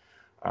committee.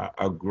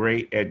 a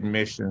great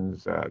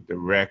admissions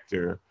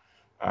director,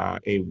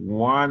 a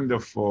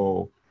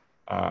wonderful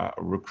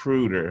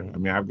recruiter. I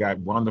mean, I've got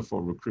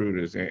wonderful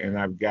recruiters, and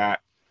I've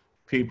got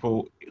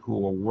people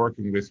who are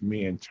working with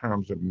me in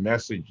terms of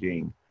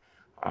messaging,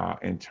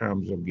 in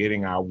terms of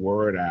getting our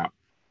word out,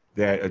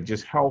 that are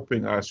just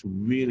helping us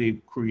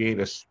really create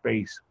a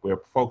space where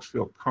folks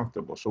feel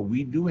comfortable. So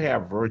we do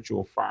have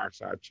virtual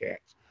fireside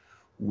chats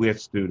with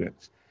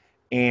students.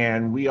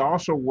 And we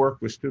also work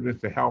with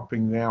students to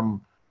helping them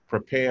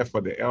prepare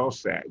for the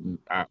LSAT. And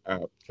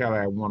Kelly,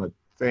 I want to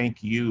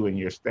thank you and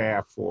your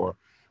staff for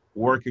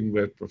working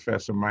with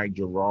Professor Mike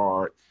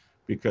Gerard,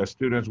 because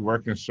students were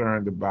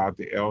concerned about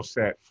the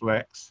LSAT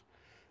Flex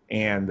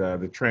and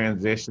the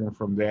transition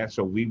from that.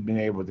 So we've been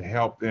able to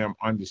help them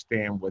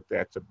understand what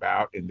that's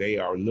about, and they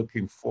are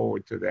looking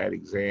forward to that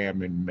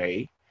exam in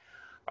May.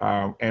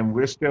 And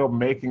we're still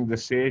making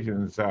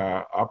decisions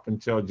up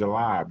until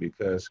July,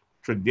 because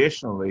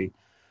traditionally,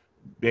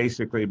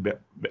 basically,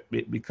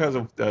 because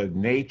of the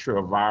nature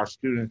of our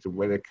students and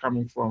where they're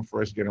coming from,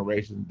 first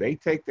generation, they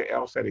take the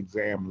LSAT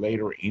exam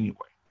later anyway.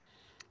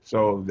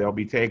 So they'll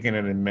be taking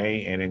it in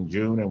May and in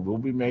June, and we'll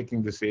be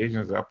making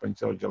decisions up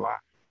until July.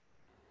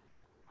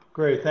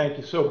 Great, thank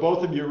you. So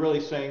both of you are really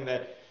saying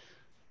that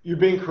you're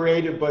being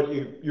creative, but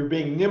you're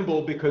being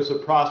nimble because the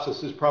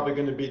process is probably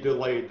going to be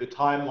delayed. The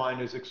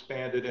timeline is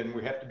expanded, and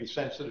we have to be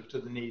sensitive to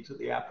the needs of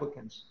the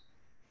applicants.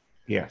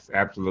 Yes,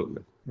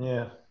 absolutely.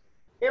 Yeah.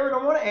 Erin,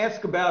 I want to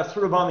ask about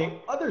sort of on the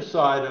other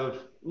side of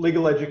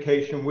legal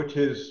education, which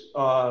is,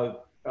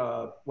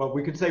 well,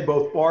 we could say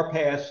both bar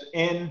pass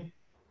and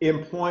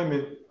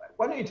employment.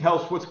 Why don't you tell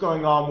us what's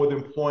going on with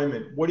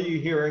employment? What are you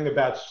hearing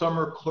about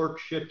summer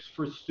clerkships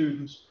for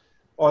students?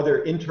 Are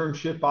there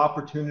internship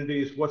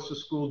opportunities? What's the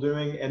school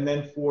doing? And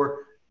then for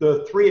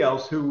the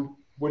 3Ls who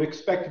would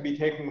expect to be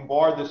taking a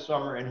bar this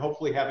summer and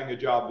hopefully having a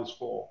job this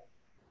fall.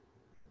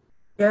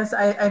 Yes,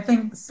 I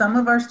think some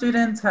of our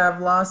students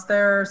have lost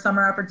their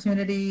summer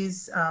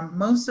opportunities.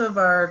 Most of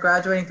our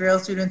graduating 3L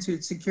students who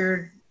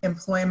secured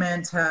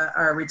employment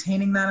are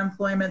retaining that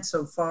employment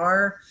so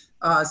far.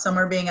 Some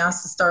are being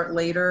asked to start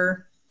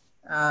later.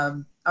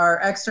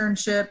 Our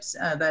externships,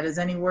 that is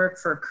any work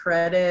for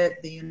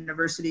credit, the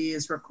university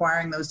is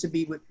requiring those to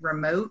be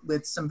remote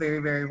with some very,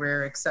 very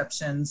rare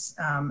exceptions.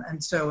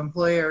 And so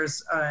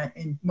employers,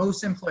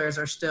 most employers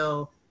are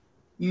still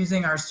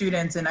using our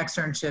students in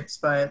externships,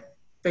 but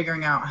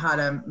figuring out how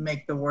to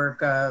make the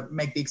work,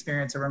 make the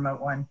experience a remote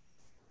one.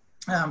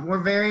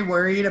 We're very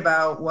worried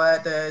about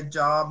what the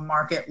job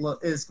market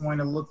is going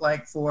to look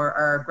like for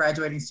our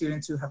graduating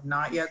students who have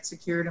not yet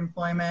secured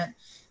employment.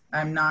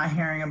 I'm not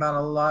hearing about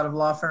a lot of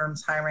law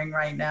firms hiring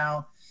right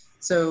now.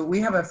 So we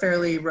have a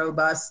fairly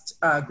robust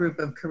group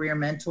of career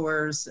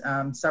mentors,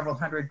 several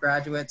hundred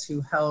graduates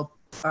who help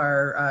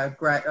our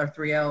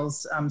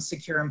 3Ls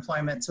secure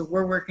employment. So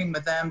we're working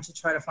with them to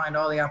try to find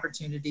all the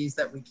opportunities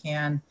that we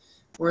can.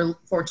 We're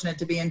fortunate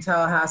to be in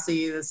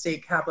Tallahassee, the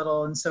state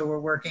capital, and so we're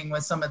working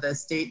with some of the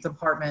state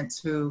departments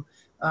who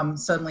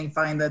suddenly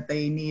find that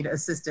they need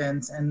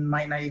assistance and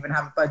might not even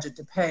have a budget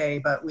to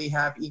pay, but we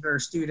have eager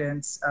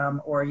students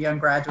or young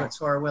graduates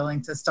who are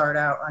willing to start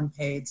out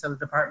unpaid. So the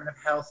Department of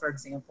Health, for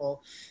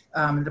example,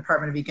 the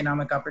Department of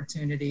Economic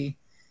Opportunity.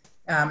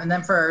 And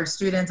then for our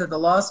students at the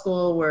law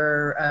school,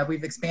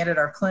 we've expanded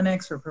our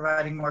clinics. We're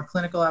providing more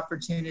clinical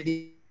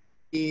opportunities.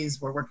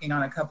 We're working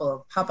on a couple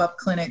of pop-up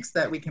clinics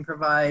that we can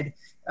provide,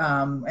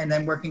 and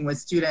then working with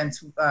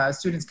students.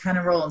 Students can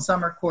enroll in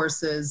summer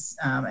courses,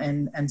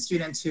 and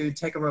students who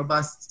take a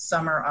robust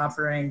summer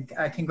offering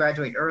can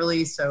graduate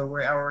early. So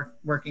we're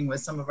working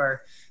with some of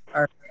our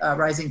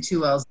rising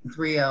 2Ls and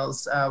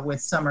 3Ls with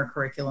summer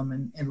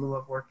curriculum in lieu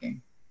of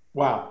working.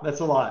 Wow, that's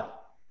a lot.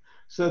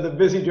 So the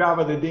busy job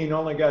of the dean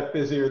only got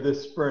busier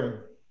this spring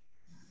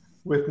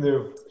with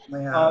new.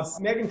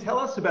 Megan, tell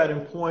us about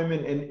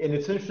employment, and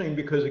it's interesting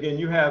because again,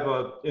 you have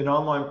an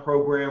online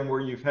program where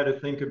you've had to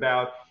think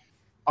about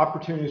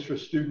opportunities for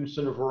students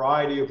in a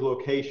variety of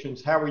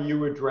locations. How are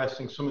you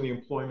addressing some of the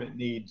employment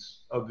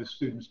needs of the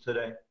students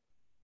today?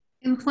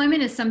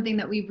 Employment is something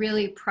that we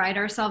really pride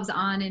ourselves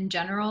on in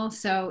general.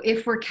 So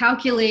if we're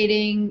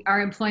calculating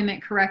our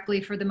employment correctly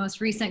for the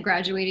most recent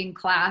graduating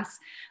class,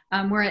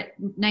 we're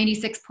at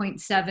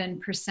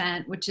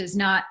 96.7%, which is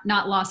not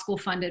law school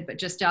funded, but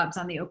just jobs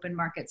on the open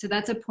market. So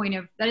that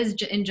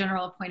is in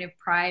general a point of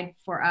pride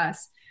for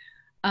us.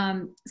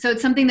 So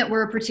it's something that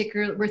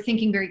we're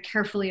thinking very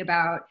carefully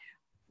about.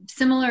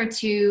 Similar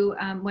to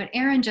what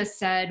Erin just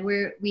said,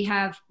 we're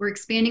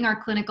expanding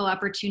our clinical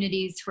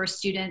opportunities for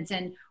students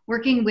and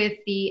working with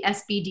the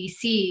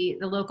SBDC,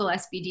 the local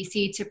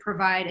SBDC, to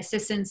provide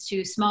assistance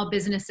to small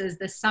businesses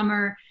this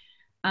summer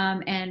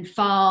and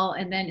fall,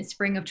 and then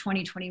spring of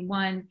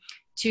 2021,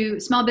 to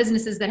small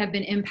businesses that have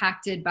been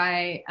impacted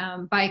by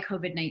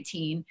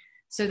COVID-19.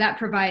 So that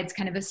provides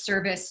kind of a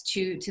service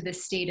to the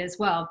state as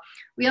well.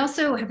 We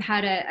also have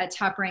had a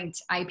top-ranked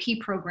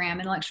IP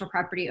program, intellectual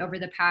property, over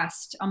the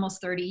past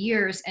almost 30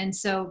 years. And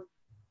so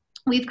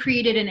we've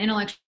created an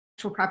intellectual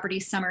Intellectual Property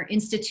Summer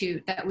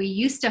Institute that we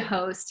used to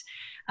host,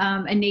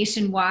 a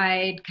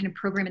nationwide kind of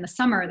program in the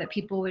summer that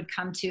people would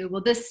come to.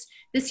 Well,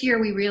 this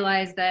year we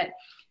realized that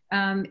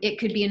it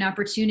could be an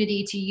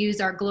opportunity to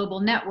use our global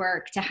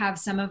network to have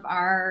some of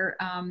our,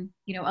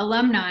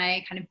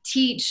 alumni kind of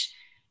teach,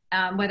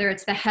 whether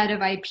it's the head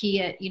of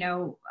IP at,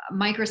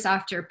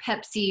 Microsoft or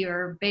Pepsi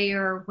or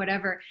Bayer or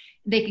whatever,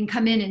 they can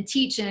come in and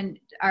teach and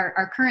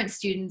our current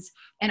students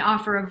and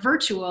offer a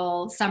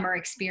virtual summer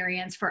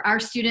experience for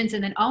our students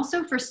and then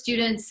also for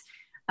students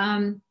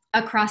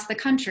across the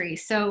country.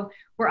 So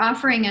we're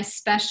offering a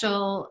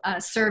special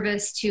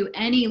service to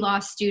any law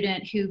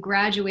student who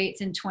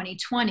graduates in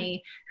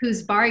 2020,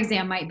 whose bar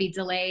exam might be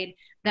delayed,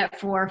 that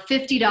for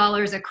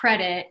 $50 a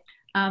credit,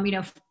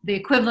 the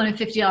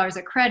equivalent of $50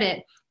 a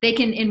credit, they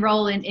can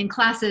enroll in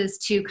classes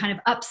to kind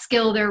of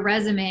upskill their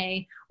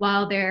resume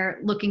while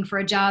they're looking for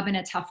a job in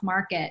a tough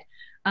market.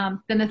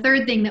 Then the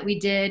third thing that we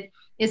did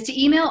is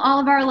to email all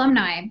of our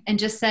alumni and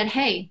just said,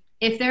 hey,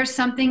 if there's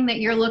something that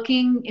you're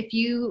if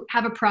you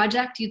have a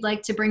project you'd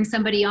like to bring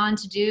somebody on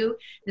to do,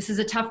 this is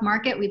a tough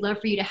market, we'd love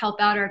for you to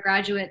help out our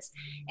graduates.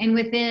 And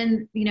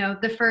within,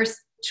 the first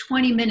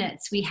 20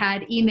 minutes, we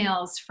had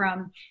emails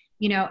from,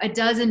 a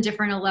dozen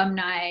different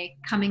alumni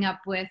coming up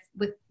with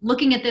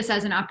looking at this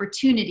as an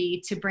opportunity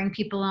to bring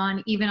people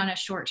on, even on a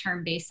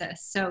short-term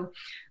basis. So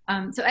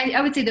I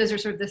would say those are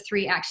sort of the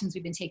three actions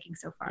we've been taking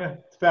so far. Yeah,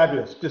 it's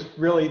fabulous. Just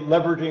really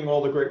leveraging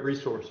all the great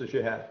resources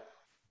you have.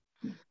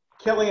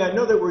 Kellye, I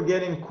know that we're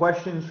getting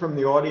questions from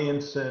the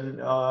audience, and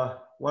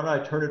why don't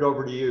I turn it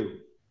over to you?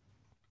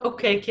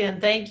 Okay, Ken,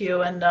 thank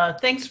you. And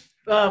thanks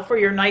for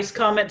your nice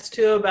comments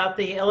too about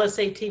the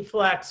LSAT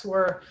Flex,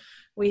 where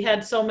we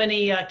had so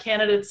many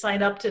candidates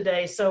sign up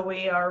today. So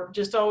we are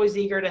just always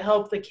eager to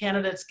help the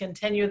candidates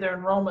continue their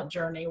enrollment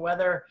journey,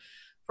 whether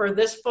for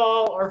this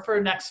fall or for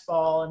next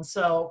fall. And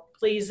so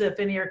please, if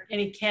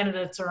any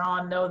candidates are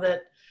on, know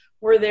that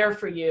we're there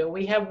for you.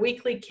 We have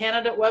weekly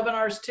candidate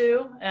webinars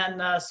too.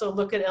 And so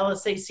look at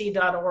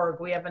lsac.org.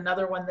 We have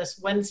another one this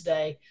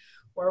Wednesday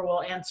where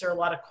we'll answer a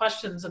lot of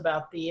questions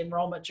about the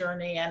enrollment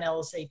journey and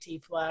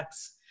LSAT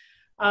Flex.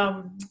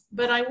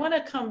 But I want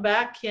to come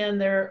back in.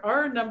 There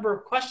are a number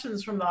of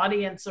questions from the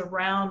audience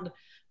around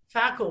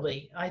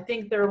faculty. I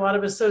think there are a lot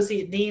of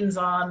associate deans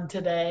on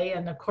today.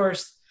 And of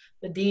course,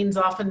 the deans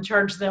often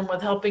charge them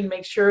with helping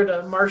make sure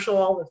to marshal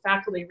all the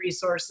faculty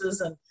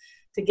resources and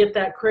to get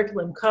that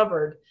curriculum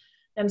covered.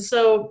 And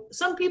so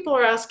some people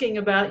are asking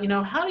about,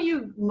 how do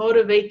you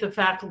motivate the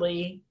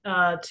faculty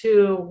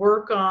to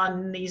work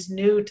on these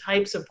new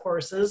types of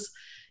courses?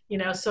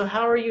 So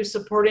how are you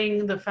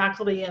supporting the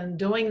faculty in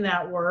doing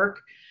that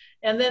work?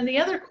 And then the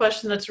other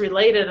question that's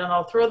related, and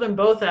I'll throw them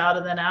both out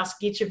and then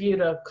ask each of you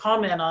to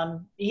comment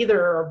on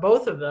either or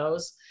both of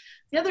those.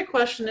 The other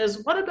question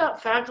is, what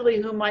about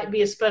faculty who might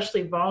be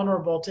especially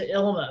vulnerable to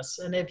illness?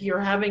 And if you're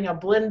having a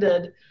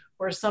blended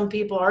where some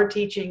people are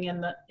teaching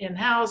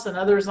in-house and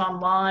others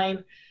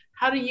online,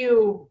 how do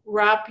you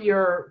wrap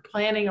your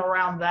planning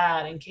around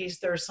that in case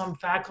there's some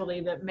faculty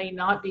that may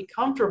not be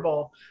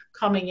comfortable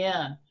coming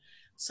in?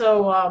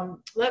 So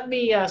let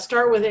me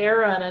start with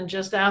Erin and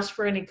just ask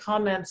for any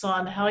comments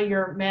on how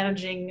you're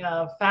managing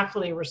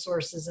faculty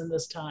resources in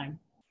this time.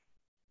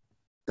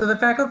 So the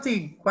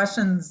faculty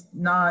question's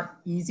not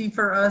easy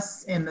for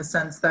us in the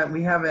sense that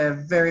we have a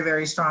very,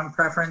 very strong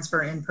preference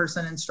for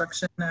in-person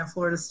instruction at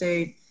Florida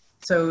State.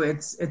 So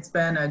it's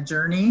been a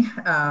journey.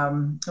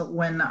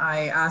 When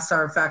I asked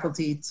our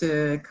faculty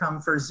to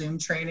come for Zoom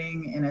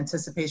training in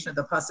anticipation of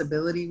the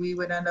possibility we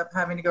would end up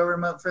having to go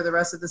remote for the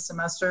rest of the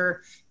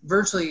semester,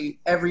 virtually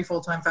every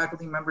full-time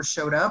faculty member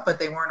showed up, but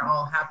they weren't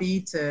all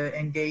happy to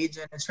engage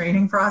in a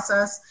training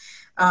process.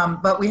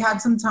 But we had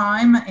some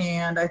time,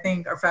 and I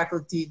think our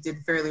faculty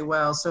did fairly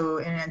well. So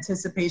in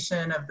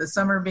anticipation of the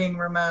summer being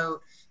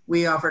remote,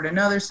 we offered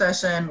another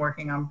session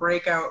working on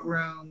breakout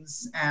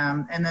rooms.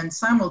 And then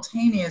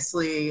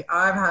simultaneously,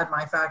 I've had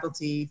my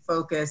faculty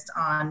focused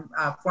on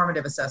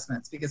formative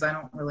assessments, because I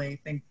don't really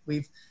think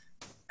we've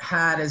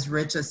had as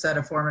rich a set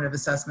of formative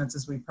assessments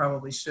as we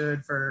probably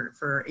should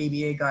for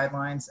ABA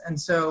guidelines. And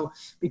so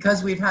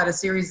because we've had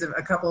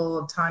a couple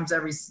of times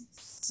every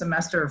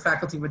semester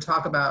faculty would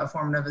talk about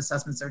formative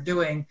assessments they're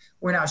doing,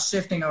 we're now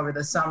shifting over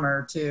the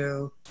summer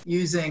to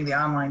using the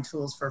online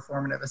tools for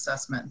formative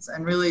assessments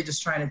and really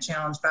just trying to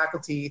challenge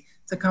faculty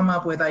to come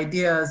up with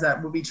ideas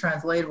that will be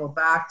translatable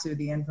back to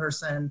the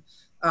in-person,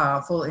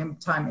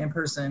 full-time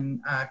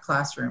in-person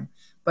classroom.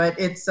 But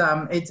it's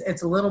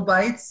little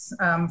bites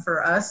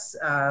for us.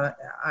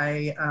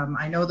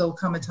 I know there'll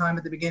come a time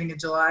at the beginning of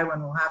July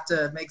when we'll have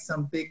to make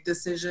some big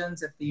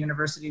decisions if the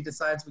university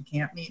decides we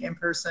can't meet in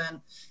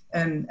person,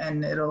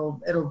 and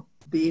it'll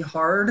be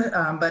hard.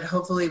 But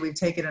hopefully we've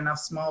taken enough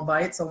small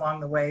bites along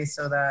the way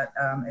so that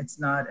it's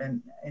not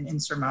an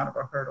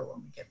insurmountable hurdle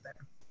when we get there.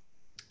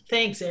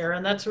 Thanks,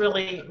 Erin. That's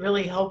really,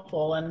 really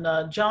helpful.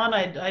 And John,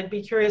 I'd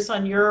be curious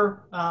on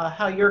your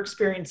how you're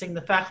experiencing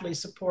the faculty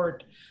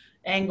support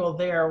angle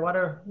there. What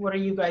are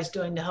you guys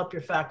doing to help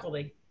your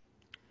faculty?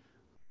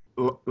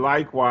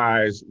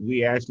 Likewise,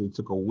 we actually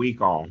took a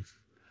week off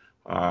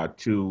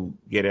to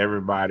get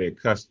everybody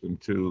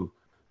accustomed to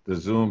the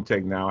Zoom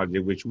technology,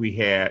 which we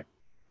had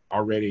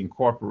already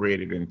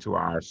incorporated into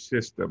our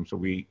system. So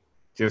we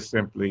just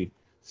simply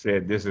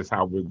said, this is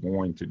how we're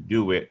going to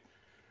do it.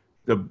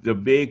 The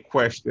big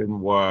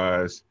question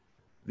was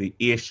the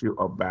issue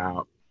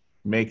about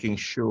making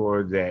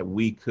sure that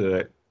we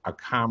could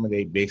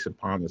accommodate based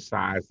upon the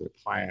size of the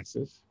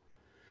classes.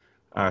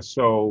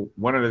 So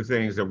one of the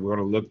things that we're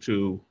going to look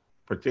to,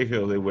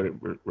 particularly when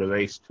it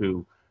relates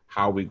to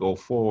how we go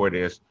forward,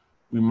 is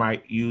we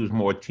might use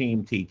more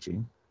team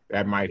teaching.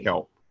 That might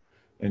help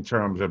in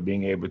terms of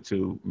being able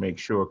to make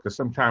sure, because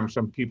sometimes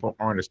some people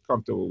aren't as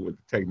comfortable with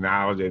the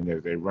technology, and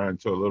if they run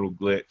into a little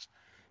glitch,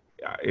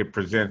 it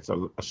presents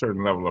a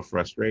certain level of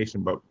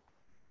frustration. But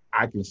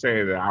I can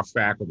say that our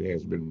faculty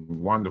has been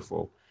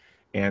wonderful,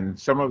 and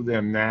some of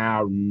them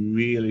now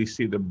really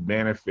see the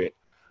benefit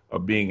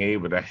of being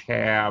able to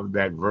have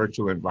that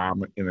virtual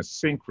environment in a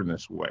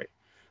synchronous way.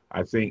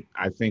 I think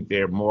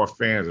they're more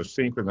fans of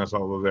synchronous,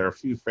 although there are a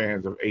few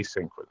fans of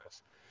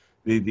asynchronous.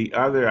 The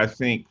other, I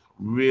think,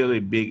 really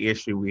big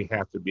issue we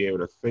have to be able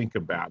to think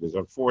about is,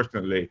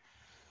 unfortunately,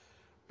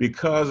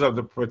 because of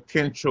the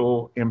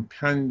potential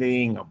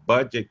impending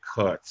budget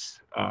cuts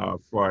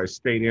for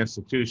state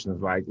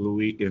institutions like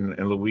in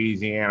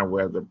Louisiana,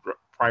 where the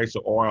price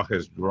of oil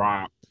has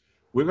dropped,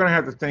 we're going to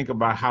have to think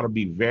about how to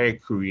be very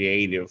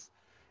creative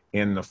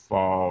in the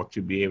fall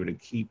to be able to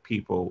keep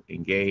people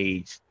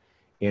engaged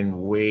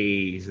in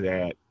ways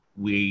that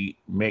we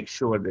make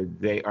sure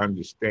that they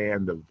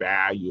understand the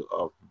value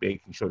of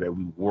making sure that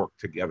we work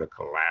together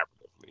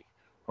collaboratively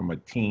from a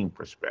team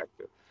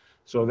perspective.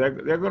 So there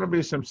are going to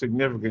be some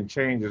significant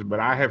changes, but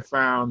I have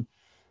found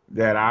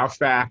that our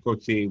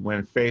faculty,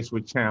 when faced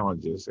with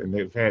challenges, and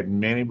they've had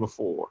many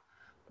before,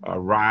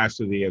 rise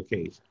to the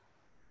occasion.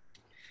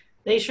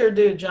 They sure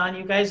do, John.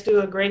 You guys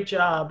do a great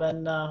job,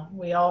 and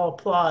we all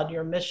applaud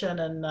your mission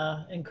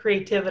and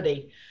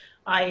creativity.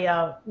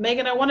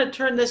 Megan, I want to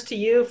turn this to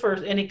you for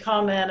any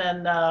comment,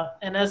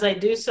 and as I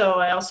do so,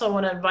 I also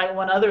want to invite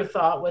one other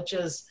thought, which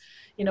is,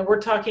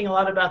 we're talking a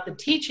lot about the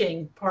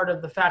teaching part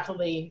of the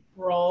faculty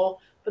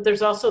role, but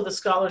there's also the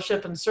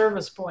scholarship and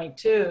service point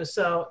too.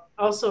 So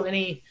also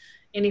any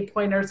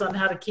pointers on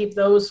how to keep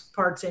those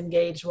parts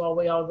engaged while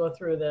we all go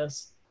through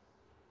this?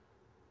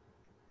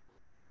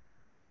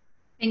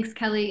 Thanks,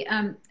 Kellye.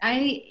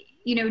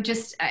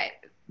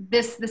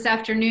 This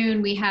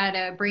afternoon we had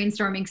a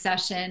brainstorming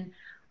session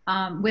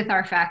with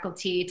our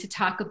faculty to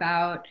talk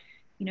about,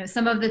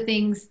 some of the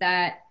things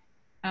that,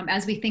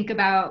 as we think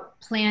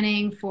about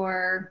planning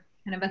for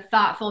kind of a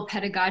thoughtful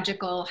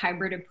pedagogical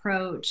hybrid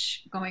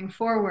approach going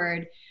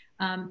forward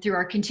through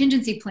our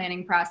contingency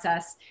planning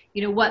process,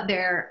 what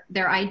their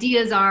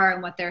ideas are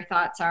and what their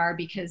thoughts are,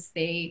 because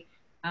they,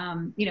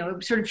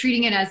 sort of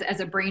treating it as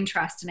a brain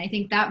trust. And I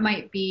think that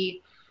might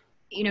be,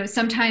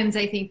 sometimes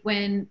I think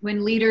when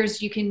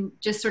leaders, you can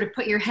just sort of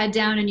put your head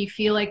down and you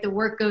feel like the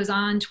work goes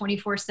on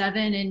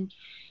 24/7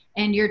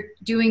 and you're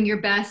doing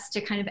your best to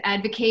kind of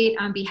advocate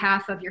on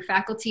behalf of your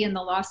faculty in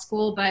the law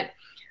school. But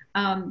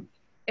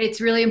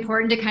it's really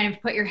important to kind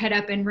of put your head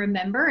up and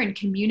remember and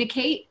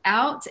communicate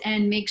out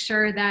and make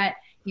sure that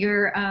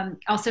you're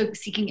also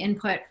seeking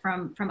input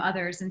from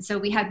others. And so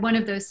we had one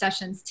of those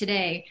sessions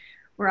today.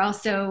 We're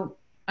also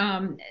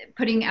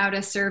putting out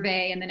a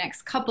survey in the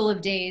next couple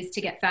of days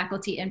to get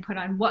faculty input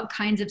on what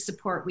kinds of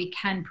support we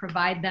can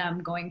provide them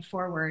going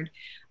forward.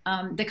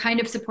 The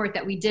kind of support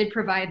that we did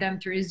provide them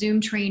through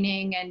Zoom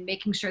training and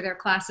making sure their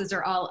classes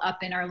are all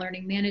up in our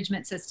learning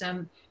management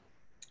system,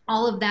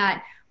 all of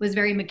that was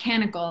very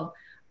mechanical.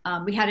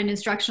 We had an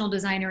instructional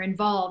designer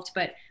involved,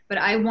 but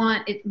I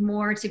want it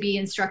more to be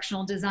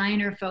instructional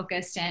designer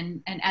focused.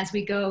 And as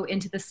we go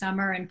into the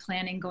summer and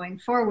planning going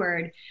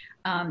forward,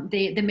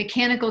 the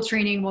mechanical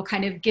training will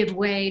kind of give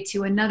way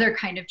to another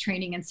kind of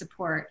training and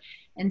support.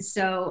 And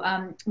so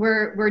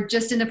we're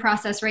just in the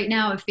process right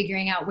now of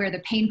figuring out where the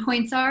pain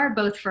points are,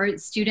 both for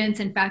students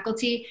and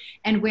faculty,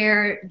 and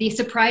where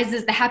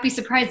the happy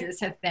surprises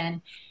have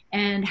been,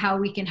 and how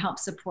we can help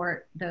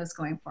support those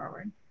going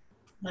forward.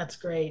 That's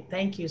great.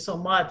 Thank you so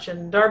much.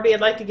 And Darby,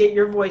 I'd like to get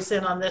your voice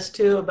in on this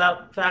too,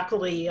 about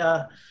faculty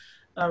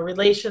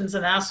relations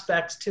and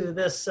aspects to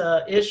this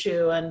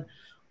issue. And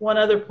one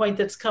other point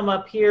that's come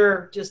up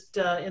here just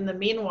in the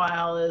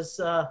meanwhile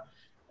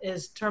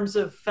is terms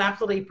of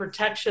faculty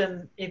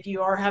protection. If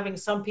you are having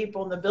some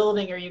people in the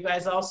building, are you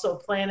guys also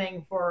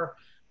planning for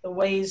the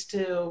ways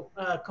to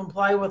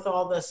comply with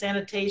all the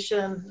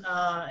sanitation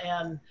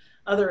and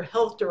other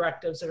health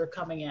directives that are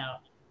coming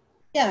out?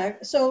 Yeah,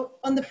 so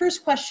on the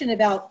first question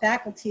about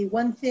faculty,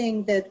 one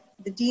thing that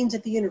the deans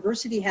at the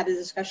university had a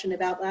discussion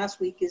about last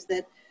week is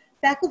that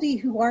faculty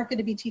who aren't going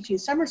to be teaching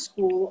summer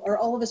school are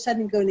all of a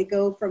sudden going to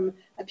go from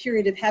a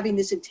period of having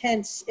this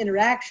intense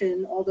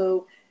interaction,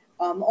 although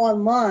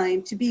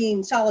online to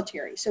being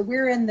solitary. So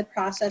we're in the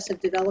process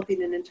of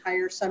developing an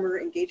entire summer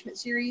engagement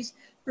series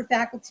for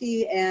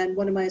faculty, and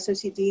one of my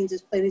associate deans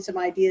is planning some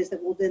ideas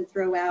that we'll then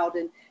throw out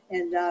and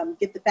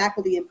get the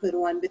faculty input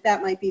on, but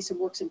that might be some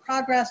works in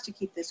progress to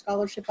keep the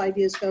scholarship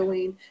ideas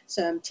going,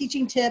 some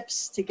teaching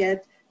tips to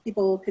get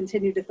people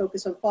continue to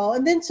focus on fall,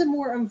 and then some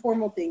more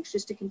informal things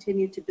just to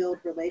continue to build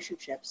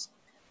relationships.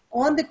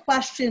 On the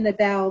question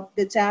about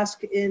that's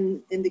asked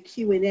in the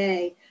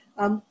Q&A,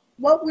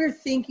 what we're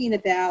thinking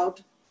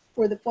about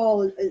for the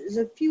fall is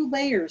a few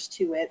layers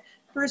to it.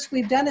 First,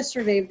 we've done a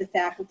survey of the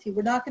faculty.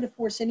 We're not going to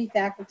force any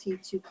faculty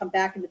to come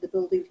back into the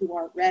building who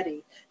aren't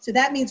ready. So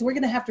that means we're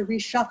going to have to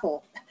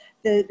reshuffle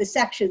the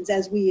sections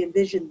as we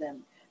envision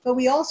them. But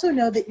we also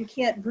know that you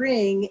can't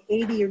bring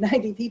 80 or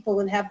 90 people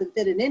and have them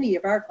fit in any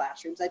of our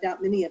classrooms. I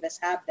doubt many of us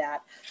have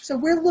that. So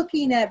we're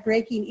looking at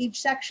breaking each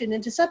section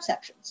into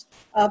subsections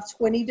of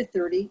 20 to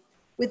 30.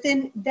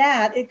 Within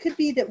that, it could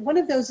be that one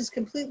of those is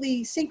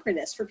completely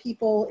synchronous for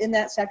people in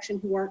that section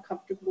who aren't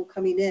comfortable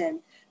coming in.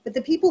 But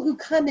the people who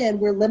come in,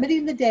 we're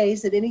limiting the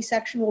days that any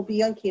section will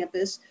be on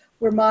campus.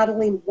 We're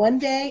modeling 1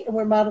 day and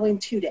we're modeling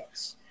 2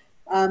 days.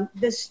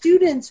 The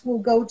students will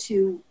go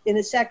to, in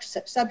a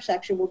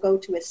subsection, will go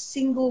to a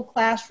single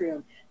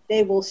classroom.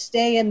 They will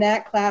stay in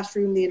that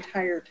classroom the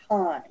entire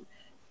time.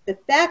 The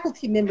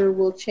faculty member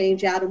will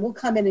change out and will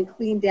come in and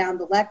clean down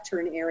the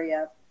lectern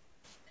area.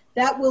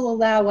 That will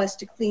allow us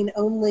to clean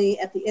only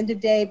at the end of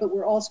day, but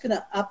we're also going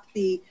to up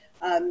the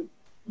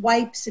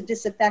wipes and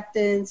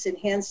disinfectants and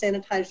hand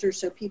sanitizer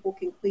so people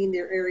can clean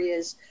their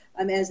areas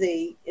as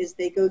they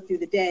go through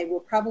the day. We're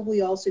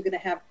probably also going to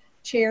have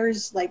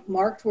chairs like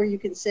marked where you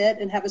can sit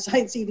and have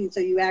assigned seating so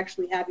you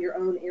actually have your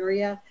own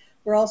area.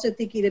 We're also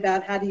thinking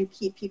about how do you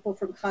keep people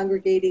from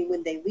congregating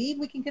when they leave.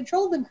 We can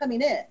control them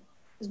coming in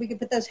because we can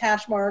put those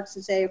hash marks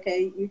and say,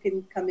 okay, you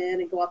can come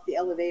in and go up the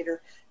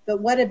elevator. But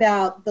what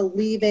about the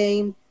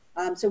leaving?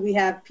 So we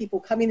have people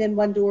coming in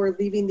one door,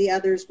 leaving the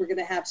others. We're going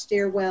to have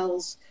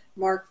stairwells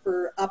marked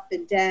for up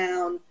and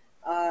down.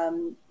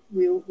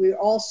 We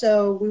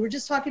were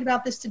just talking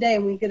about this today,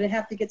 and we're going to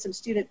have to get some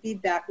student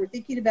feedback. We're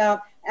thinking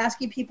about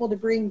asking people to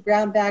bring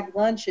brown bag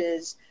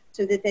lunches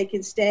so that they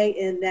can stay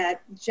in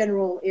that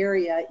general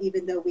area,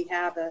 even though we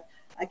have a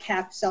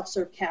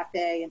self-serve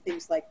cafe and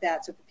things like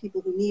that. So for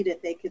people who need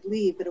it, they could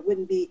leave, but it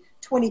wouldn't be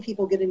 20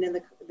 people getting in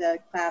the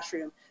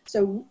classroom.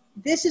 So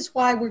this is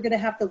why we're going to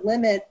have to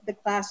limit the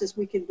classes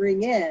we can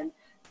bring in,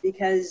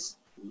 because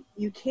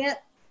you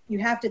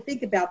have to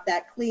think about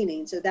that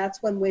cleaning. So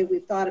that's one way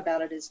we've thought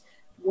about it is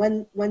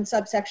one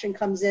subsection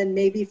comes in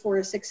maybe for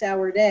a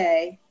 6-hour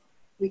day.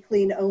 We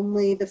clean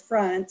only the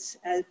front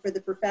for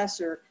the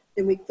professor,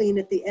 then we clean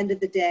at the end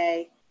of the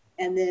day,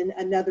 and then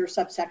another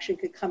subsection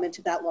could come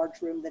into that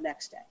large room the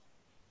next day.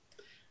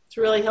 It's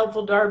really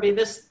helpful, Darby.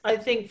 This, I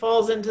think,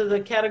 falls into the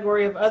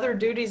category of other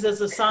duties as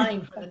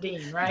assigned for the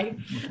dean, right?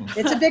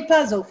 It's a big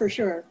puzzle for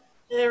sure.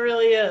 It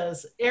really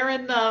is.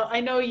 Erin, I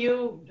know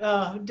you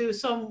do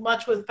so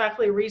much with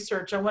faculty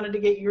research. I wanted to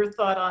get your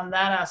thought on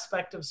that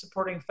aspect of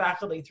supporting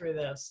faculty through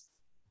this.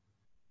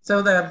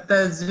 So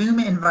the Zoom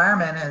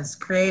environment has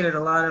created a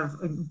lot of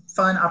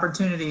fun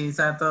opportunities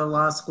at the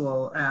law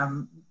school.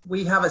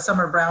 We have a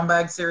summer brown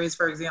bag series,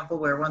 for example,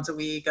 where once a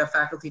week a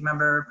faculty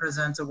member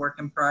presents a work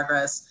in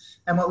progress.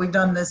 And what we've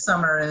done this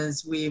summer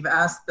is we've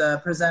asked the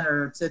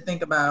presenter to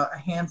think about a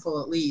handful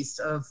at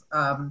least of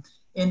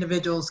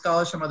individual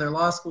scholars from other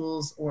law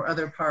schools or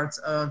other parts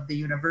of the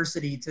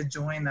university to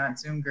join that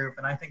Zoom group.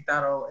 And I think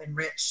that'll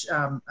enrich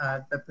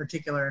the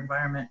particular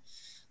environment.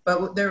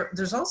 But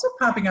there's also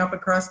popping up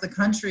across the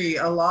country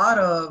a lot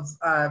of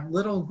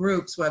little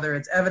groups, whether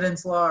it's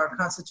evidence law or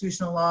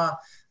constitutional law,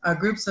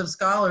 groups of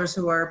scholars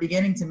who are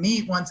beginning to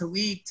meet once a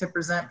week to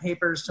present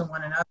papers to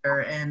one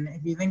another. And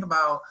if you think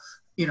about,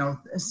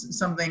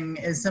 something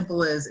as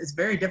simple as it's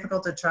very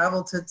difficult to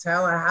travel to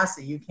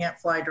Tallahassee. You can't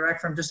fly direct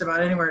from just about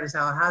anywhere to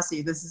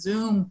Tallahassee. This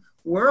Zoom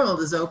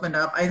world has opened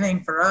up, I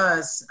think, for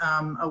us,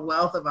 a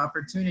wealth of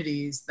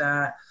opportunities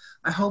that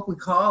I hope we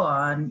call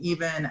on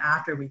even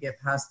after we get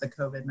past the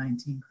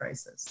COVID-19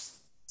 crisis.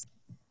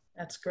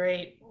 That's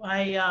great.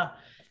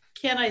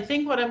 Ken, I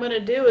think what I'm going to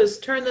do is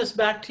turn this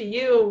back to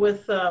you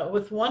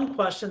with one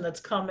question that's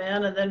come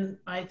in, and then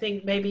I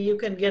think maybe you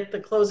can get the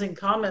closing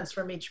comments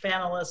from each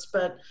panelist.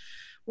 But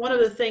one of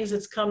the things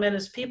that's come in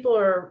is people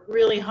are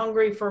really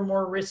hungry for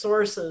more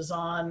resources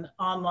on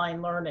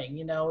online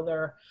learning. There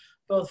are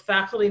both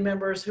faculty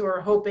members who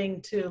are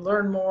hoping to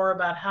learn more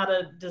about how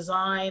to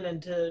design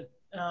and to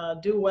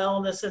do well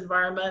in this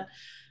environment.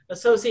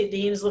 Associate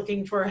deans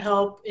looking for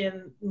help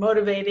in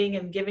motivating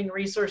and giving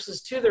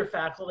resources to their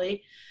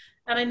faculty.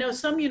 And I know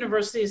some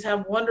universities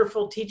have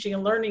wonderful teaching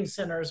and learning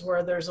centers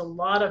where there's a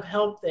lot of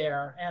help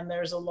there, and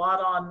there's a lot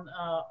on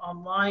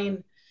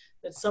online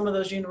that some of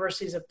those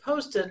universities have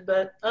posted,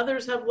 but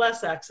others have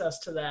less access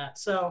to that.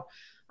 So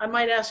I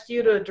might ask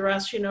you to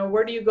address,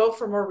 where do you go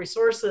for more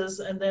resources,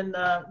 and then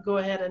go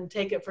ahead and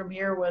take it from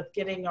here with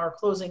getting our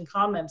closing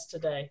comments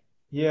today.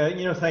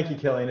 Yeah, thank you,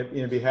 Kellye,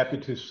 and be happy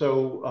to.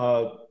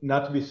 So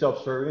not to be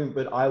self-serving,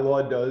 but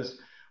iLaw does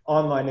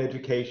online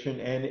education.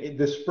 And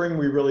this spring,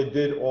 we really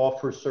did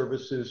offer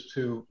services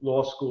to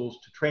law schools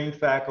to train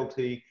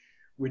faculty.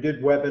 We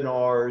did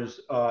webinars,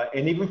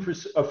 and even for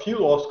a few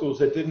law schools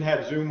that didn't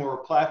have Zoom or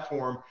a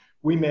platform,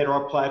 we made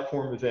our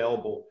platform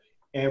available.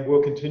 And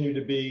will continue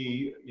to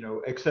be,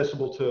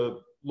 accessible to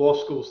law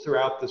schools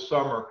throughout the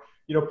summer.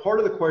 Part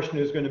of the question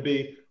is going to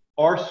be,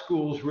 are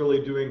schools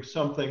really doing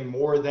something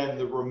more than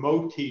the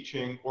remote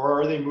teaching, or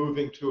are they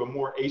moving to a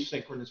more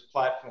asynchronous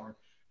platform?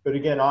 But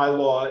again,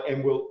 iLaw,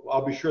 and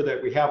I'll be sure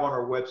that we have on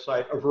our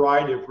website a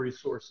variety of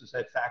resources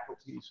that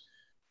faculties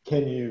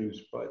can use.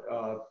 But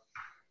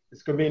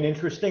it's going to be an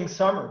interesting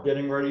summer,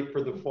 getting ready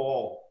for the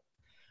fall.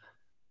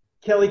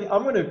 Kellye,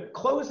 I'm going to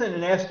close in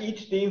and ask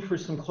each dean for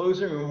some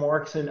closing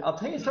remarks. And I'll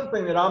tell you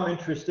something that I'm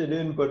interested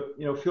in, but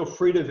feel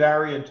free to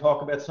vary and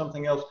talk about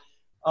something else.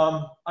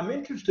 I'm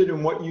interested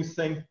in what you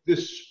think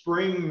this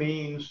spring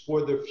means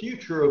for the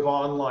future of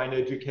online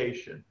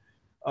education.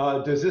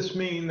 Does this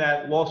mean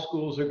that law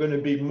schools are going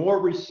to be more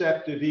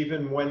receptive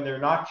even when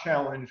they're not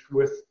challenged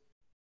with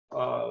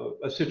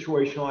a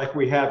situation like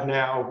we have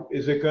now?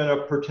 Is it going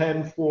to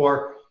portend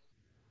for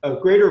a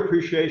greater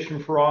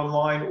appreciation for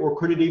online, or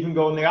could it even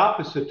go in the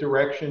opposite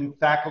direction?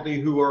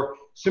 Faculty who are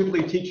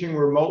simply teaching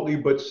remotely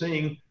but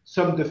seeing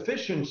some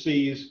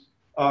deficiencies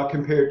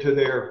compared to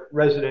their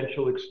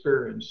residential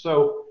experience.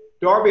 So,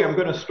 Darby, I'm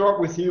going to start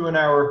with you in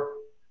our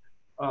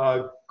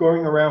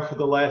going around for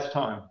the last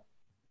time.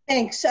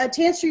 Thanks.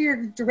 To answer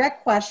your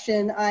direct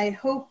question, I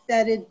hope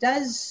that it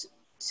does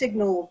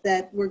signal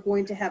that we're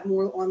going to have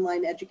more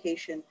online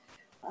education.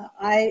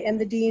 I am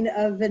the dean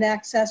of an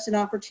access and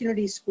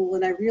opportunity school,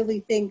 and I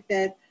really think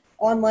that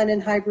online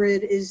and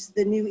hybrid is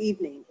the new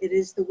evening. It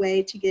is the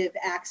way to give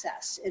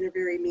access in a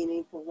very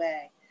meaningful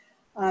way.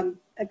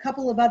 A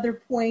couple of other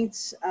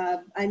points.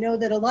 I know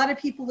that a lot of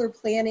people are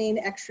planning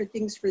extra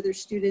things for their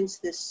students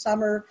this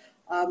summer.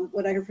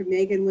 What I heard from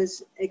Megan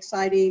was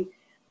exciting.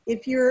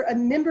 If you're a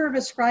member of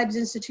a Scribes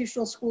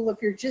Institutional School,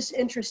 if you're just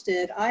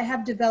interested, I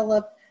have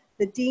developed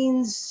the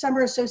Dean's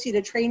Summer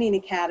Associate Training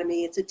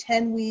Academy. It's a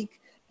 10-week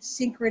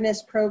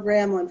synchronous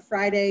program on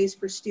Fridays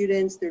for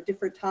students. There are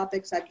different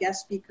topics. I have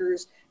guest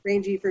speakers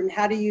ranging from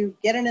how do you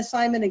get an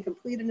assignment and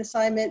complete an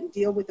assignment and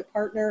deal with a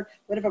partner.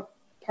 What if a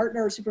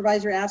partner or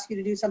supervisor asks you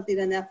to do something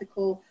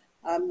unethical?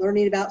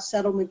 Learning about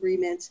settlement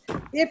agreements.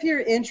 If you're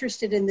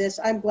interested in this,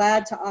 I'm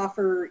glad to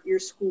offer your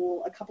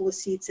school a couple of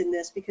seats in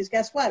this, because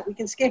guess what? We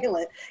can scale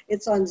it.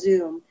 It's on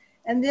Zoom.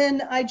 And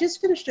then I just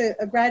finished a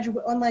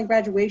online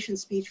graduation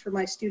speech for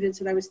my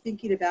students, and I was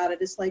thinking about it.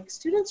 It's like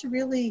students are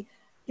really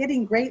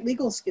getting great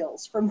legal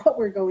skills from what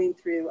we're going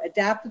through.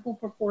 Adaptable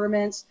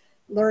performance,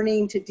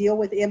 learning to deal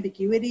with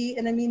ambiguity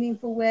in a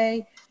meaningful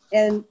way,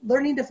 and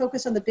learning to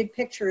focus on the big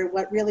picture and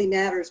what really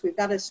matters. We've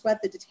got to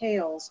sweat the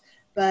details,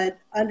 but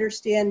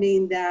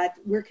understanding that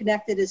we're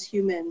connected as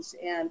humans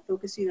and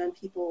focusing on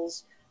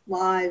people's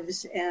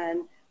lives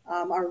and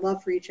our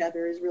love for each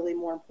other is really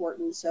more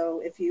important. So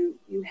if you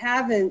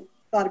haven't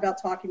thought about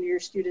talking to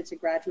your students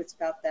and graduates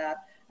about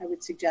that, I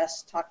would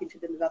suggest talking to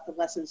them about the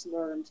lessons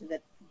learned, and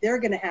that they're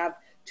going to have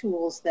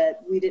tools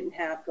that we didn't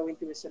have going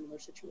through a similar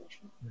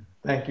situation.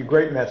 Thank you.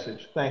 Great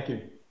message. Thank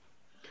you.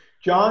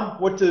 John,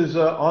 what does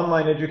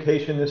online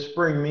education this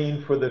spring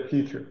mean for the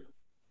future?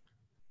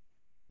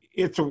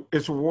 It's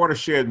a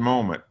watershed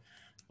moment.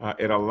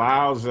 It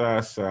allows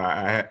us,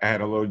 I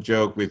had a little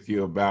joke with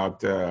you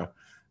about,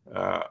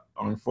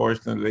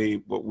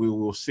 unfortunately, what we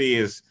will see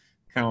is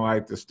kind of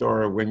like the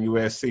story of when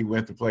USC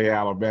went to play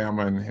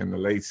Alabama in the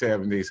late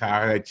 70s,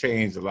 how that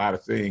changed a lot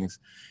of things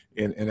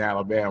in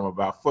Alabama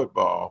about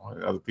football.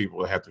 And other people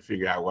will have to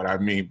figure out what I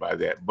mean by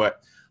that.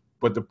 But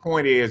the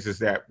point is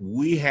that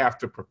we have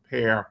to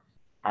prepare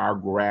our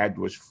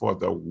graduates for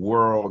the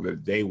world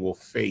that they will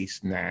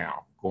face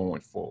now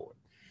going forward.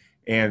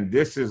 And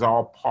this is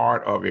all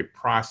part of a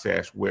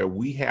process where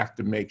we have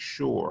to make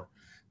sure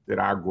that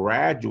our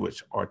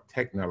graduates are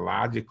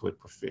technologically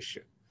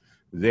proficient.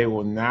 They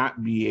will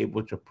not be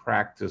able to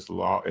practice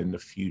law in the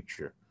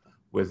future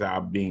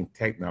without being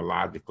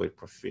technologically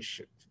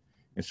proficient.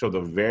 And so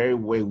the very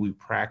way we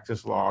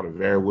practice law, the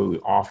very way we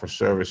offer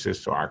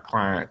services to our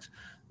clients,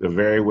 the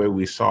very way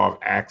we solve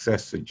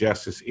access to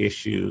justice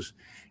issues,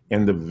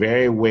 and the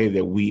very way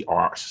that we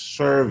are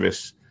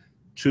service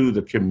to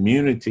the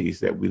communities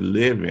that we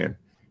live in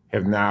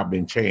have now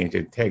been changed.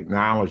 And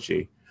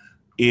technology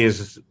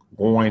is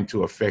going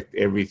to affect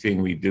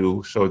everything we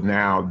do. So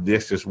now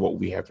this is what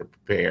we have to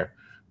prepare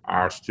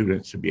our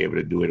students to be able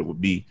to do it. It would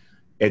be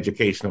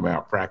educational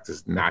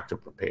malpractice not to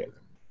prepare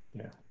them.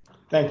 Yeah.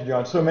 Thank you,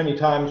 John. So many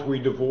times we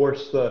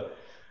divorce the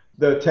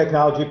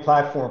technology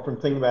platform from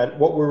thinking about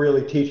what we're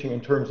really teaching in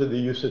terms of the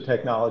use of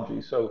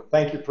technology. So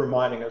thank you for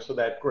reminding us of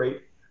that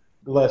great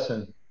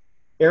lesson.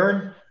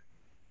 Erin?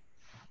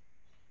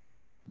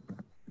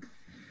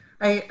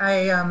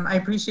 I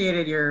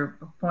appreciated your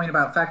point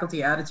about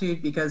faculty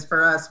attitude, because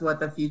for us, what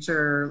the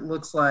future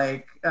looks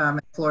like at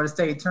Florida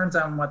State turns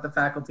on what the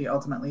faculty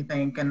ultimately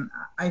think. And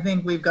I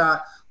think we've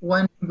got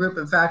one group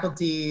of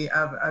faculty,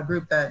 a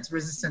group that's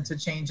resistant to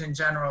change in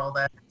general,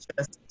 that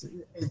just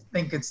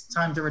think it's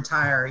time to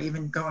retire.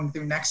 Even going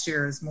through next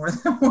year is more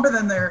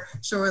than they're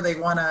sure they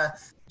want to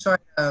try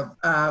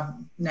to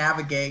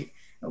navigate.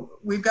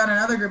 We've got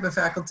another group of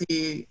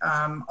faculty,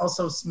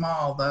 also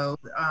small though,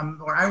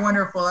 where I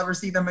wonder if we'll ever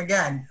see them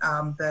again.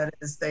 That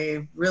is,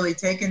 they've really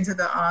taken to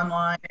the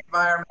online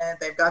environment.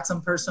 They've got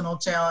some personal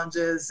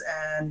challenges,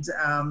 and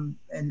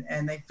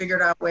they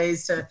figured out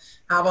ways to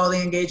have all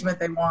the engagement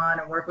they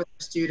want and work with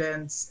their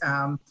students.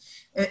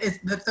 It's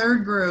the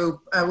third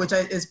group, which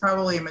is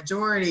probably a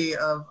majority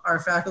of our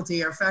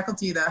faculty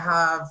that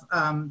have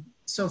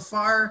so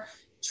far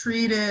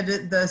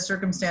treated the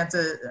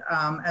circumstances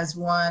as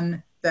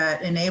one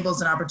that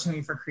enables an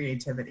opportunity for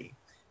creativity.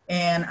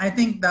 And I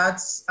think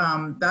that's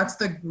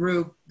the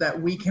group that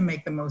we can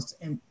make the most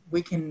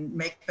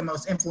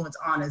influence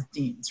on as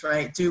deans,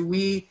 right? Do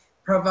we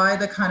provide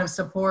the kind of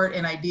support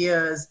and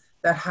ideas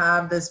that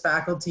have this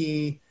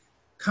faculty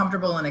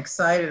comfortable and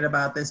excited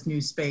about this new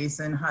space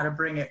and how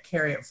to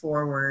carry it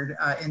forward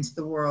into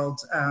the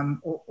world,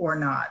 or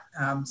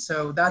not?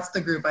 So that's the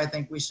group I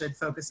think we should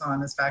focus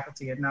on as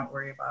faculty and not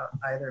worry about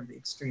either of the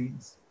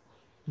extremes.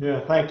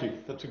 Yeah, thank you.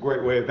 That's a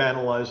great way of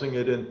analyzing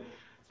it. And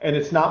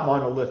it's not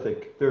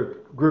monolithic. There are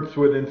groups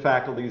within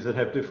faculties that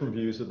have different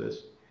views of this.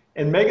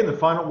 And Megan, the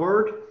final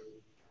word?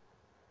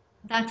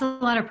 That's a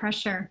lot of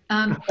pressure.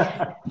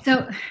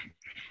 So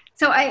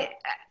I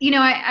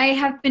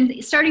have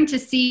been starting to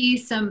see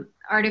some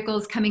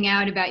articles coming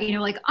out about,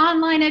 like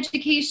online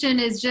education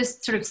is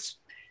just sort of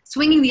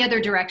swinging the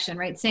other direction,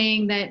 right?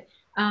 Saying that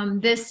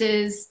this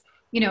is,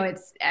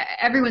 it's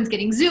everyone's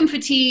getting Zoom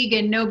fatigue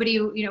and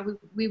nobody,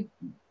 we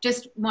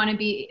just want to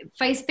be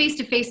face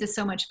to face is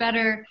so much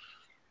better.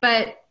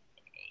 But,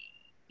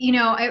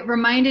 it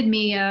reminded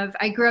me of,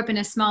 I grew up in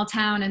a small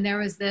town and there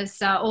was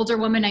this older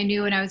woman I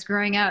knew when I was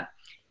growing up.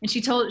 And she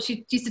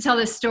used to tell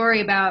this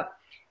story about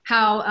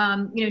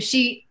how,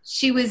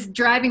 she was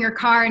driving her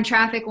car in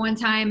traffic one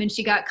time and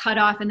she got cut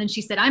off. And then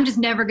she said, I'm just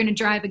never going to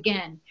drive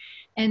again.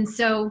 And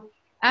so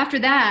after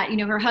that,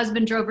 her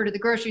husband drove her to the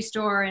grocery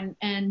store and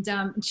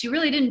she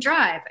really didn't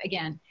drive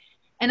again.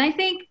 And I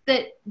think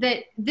that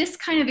this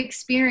kind of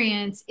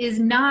experience is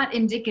not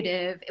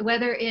indicative,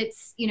 whether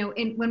it's,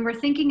 when we're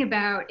thinking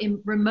about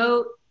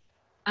remote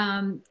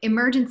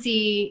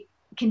emergency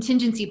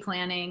contingency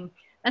planning,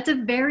 that's a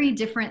very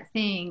different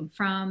thing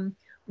from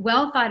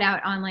well thought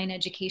out online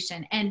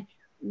education. And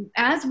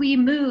as we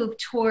move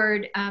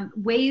toward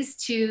ways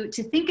to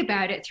think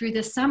about it through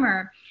the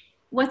summer,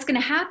 what's going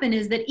to happen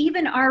is that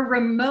even our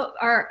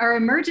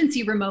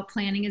emergency remote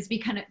planning is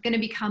going to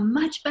become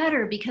much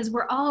better, because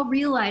we're all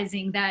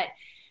realizing that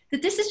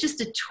this is just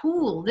a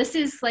tool. This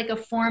is like a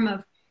form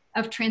of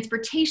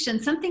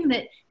transportation, something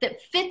that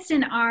fits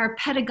in our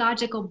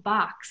pedagogical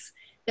box,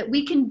 that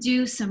we can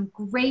do some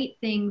great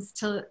things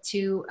toward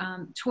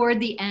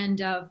the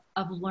end of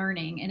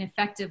learning and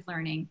effective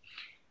learning.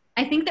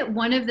 I think that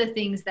one of the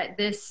things that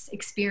this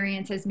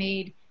experience has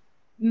made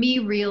me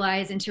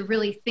realize and to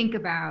really think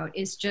about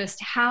is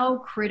just how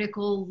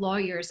critical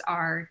lawyers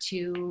are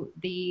to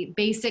the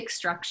basic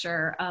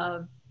structure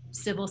of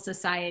civil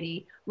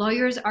society.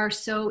 Lawyers are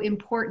so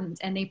important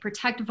and they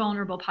protect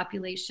vulnerable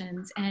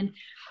populations. And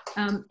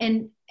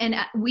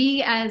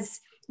we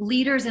as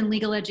leaders in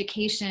legal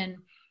education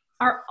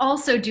are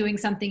also doing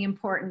something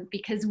important,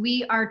 because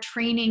we are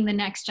training the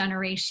next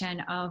generation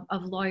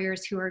of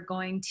lawyers who are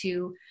going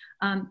to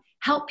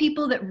help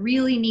people that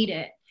really need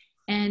it.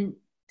 And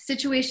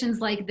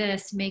situations like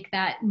this make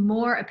that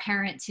more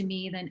apparent to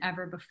me than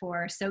ever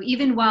before. So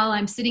even while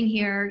I'm sitting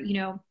here,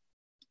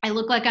 I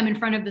look like I'm in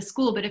front of the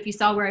school, but if you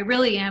saw where I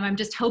really am, I'm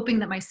just hoping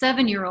that my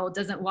 7-year-old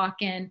doesn't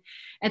walk in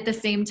at the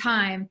same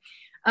time.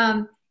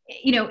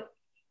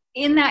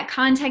 In that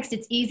context,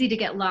 it's easy to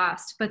get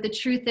lost, but the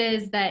truth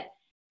is that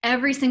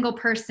every single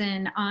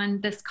person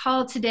on this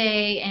call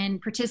today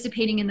and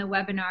participating in the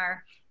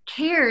webinar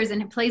cares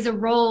and plays a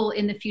role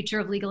in the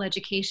future of legal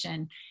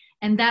education.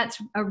 And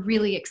that's a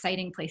really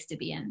exciting place to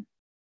be in.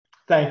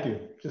 Thank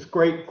you. Just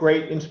great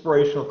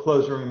inspirational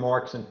closing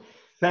remarks. And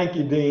thank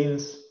you,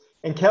 Deans.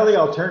 And Kellye,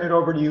 I'll turn it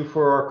over to you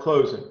for our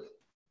closing.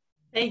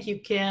 Thank you,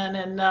 Ken.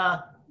 And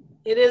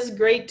it is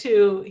great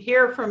to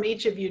hear from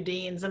each of you,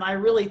 Deans, and I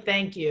really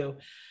thank you.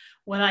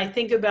 When I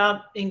think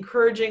about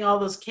encouraging all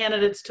those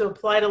candidates to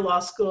apply to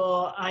law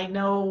school, I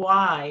know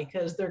why,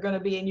 because they're going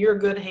to be in your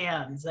good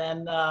hands.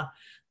 And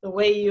the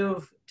way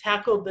you've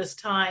tackled this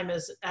time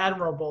is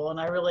admirable,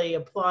 and I really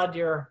applaud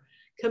your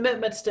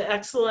commitments to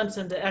excellence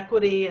and to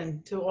equity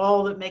and to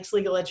all that makes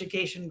legal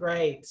education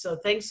great. So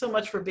thanks so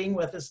much for being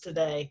with us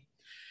today.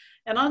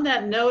 And on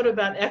that note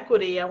about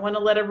equity, I want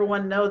to let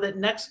everyone know that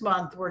next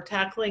month we're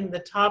tackling the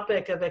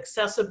topic of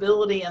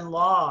accessibility in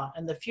law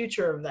and the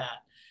future of that.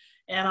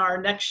 And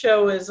our next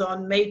show is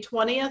on May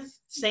 20th,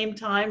 same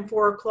time,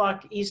 4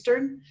 o'clock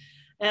Eastern.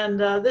 And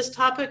this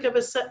topic of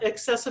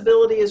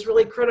accessibility is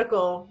really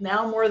critical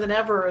now more than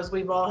ever, as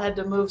we've all had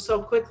to move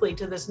so quickly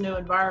to this new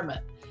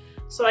environment.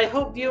 So I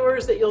hope,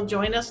 viewers, that you'll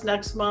join us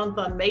next month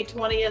on May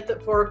 20th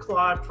at 4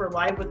 o'clock for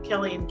Live with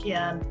Kellye and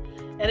Ken.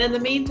 And in the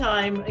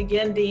meantime,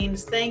 again,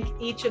 Deans, thank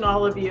each and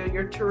all of you.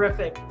 You're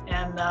terrific.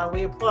 And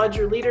we applaud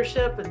your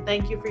leadership and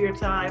thank you for your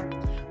time.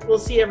 We'll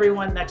see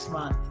everyone next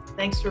month.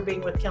 Thanks for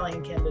being with Kellye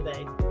and Ken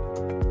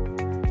today.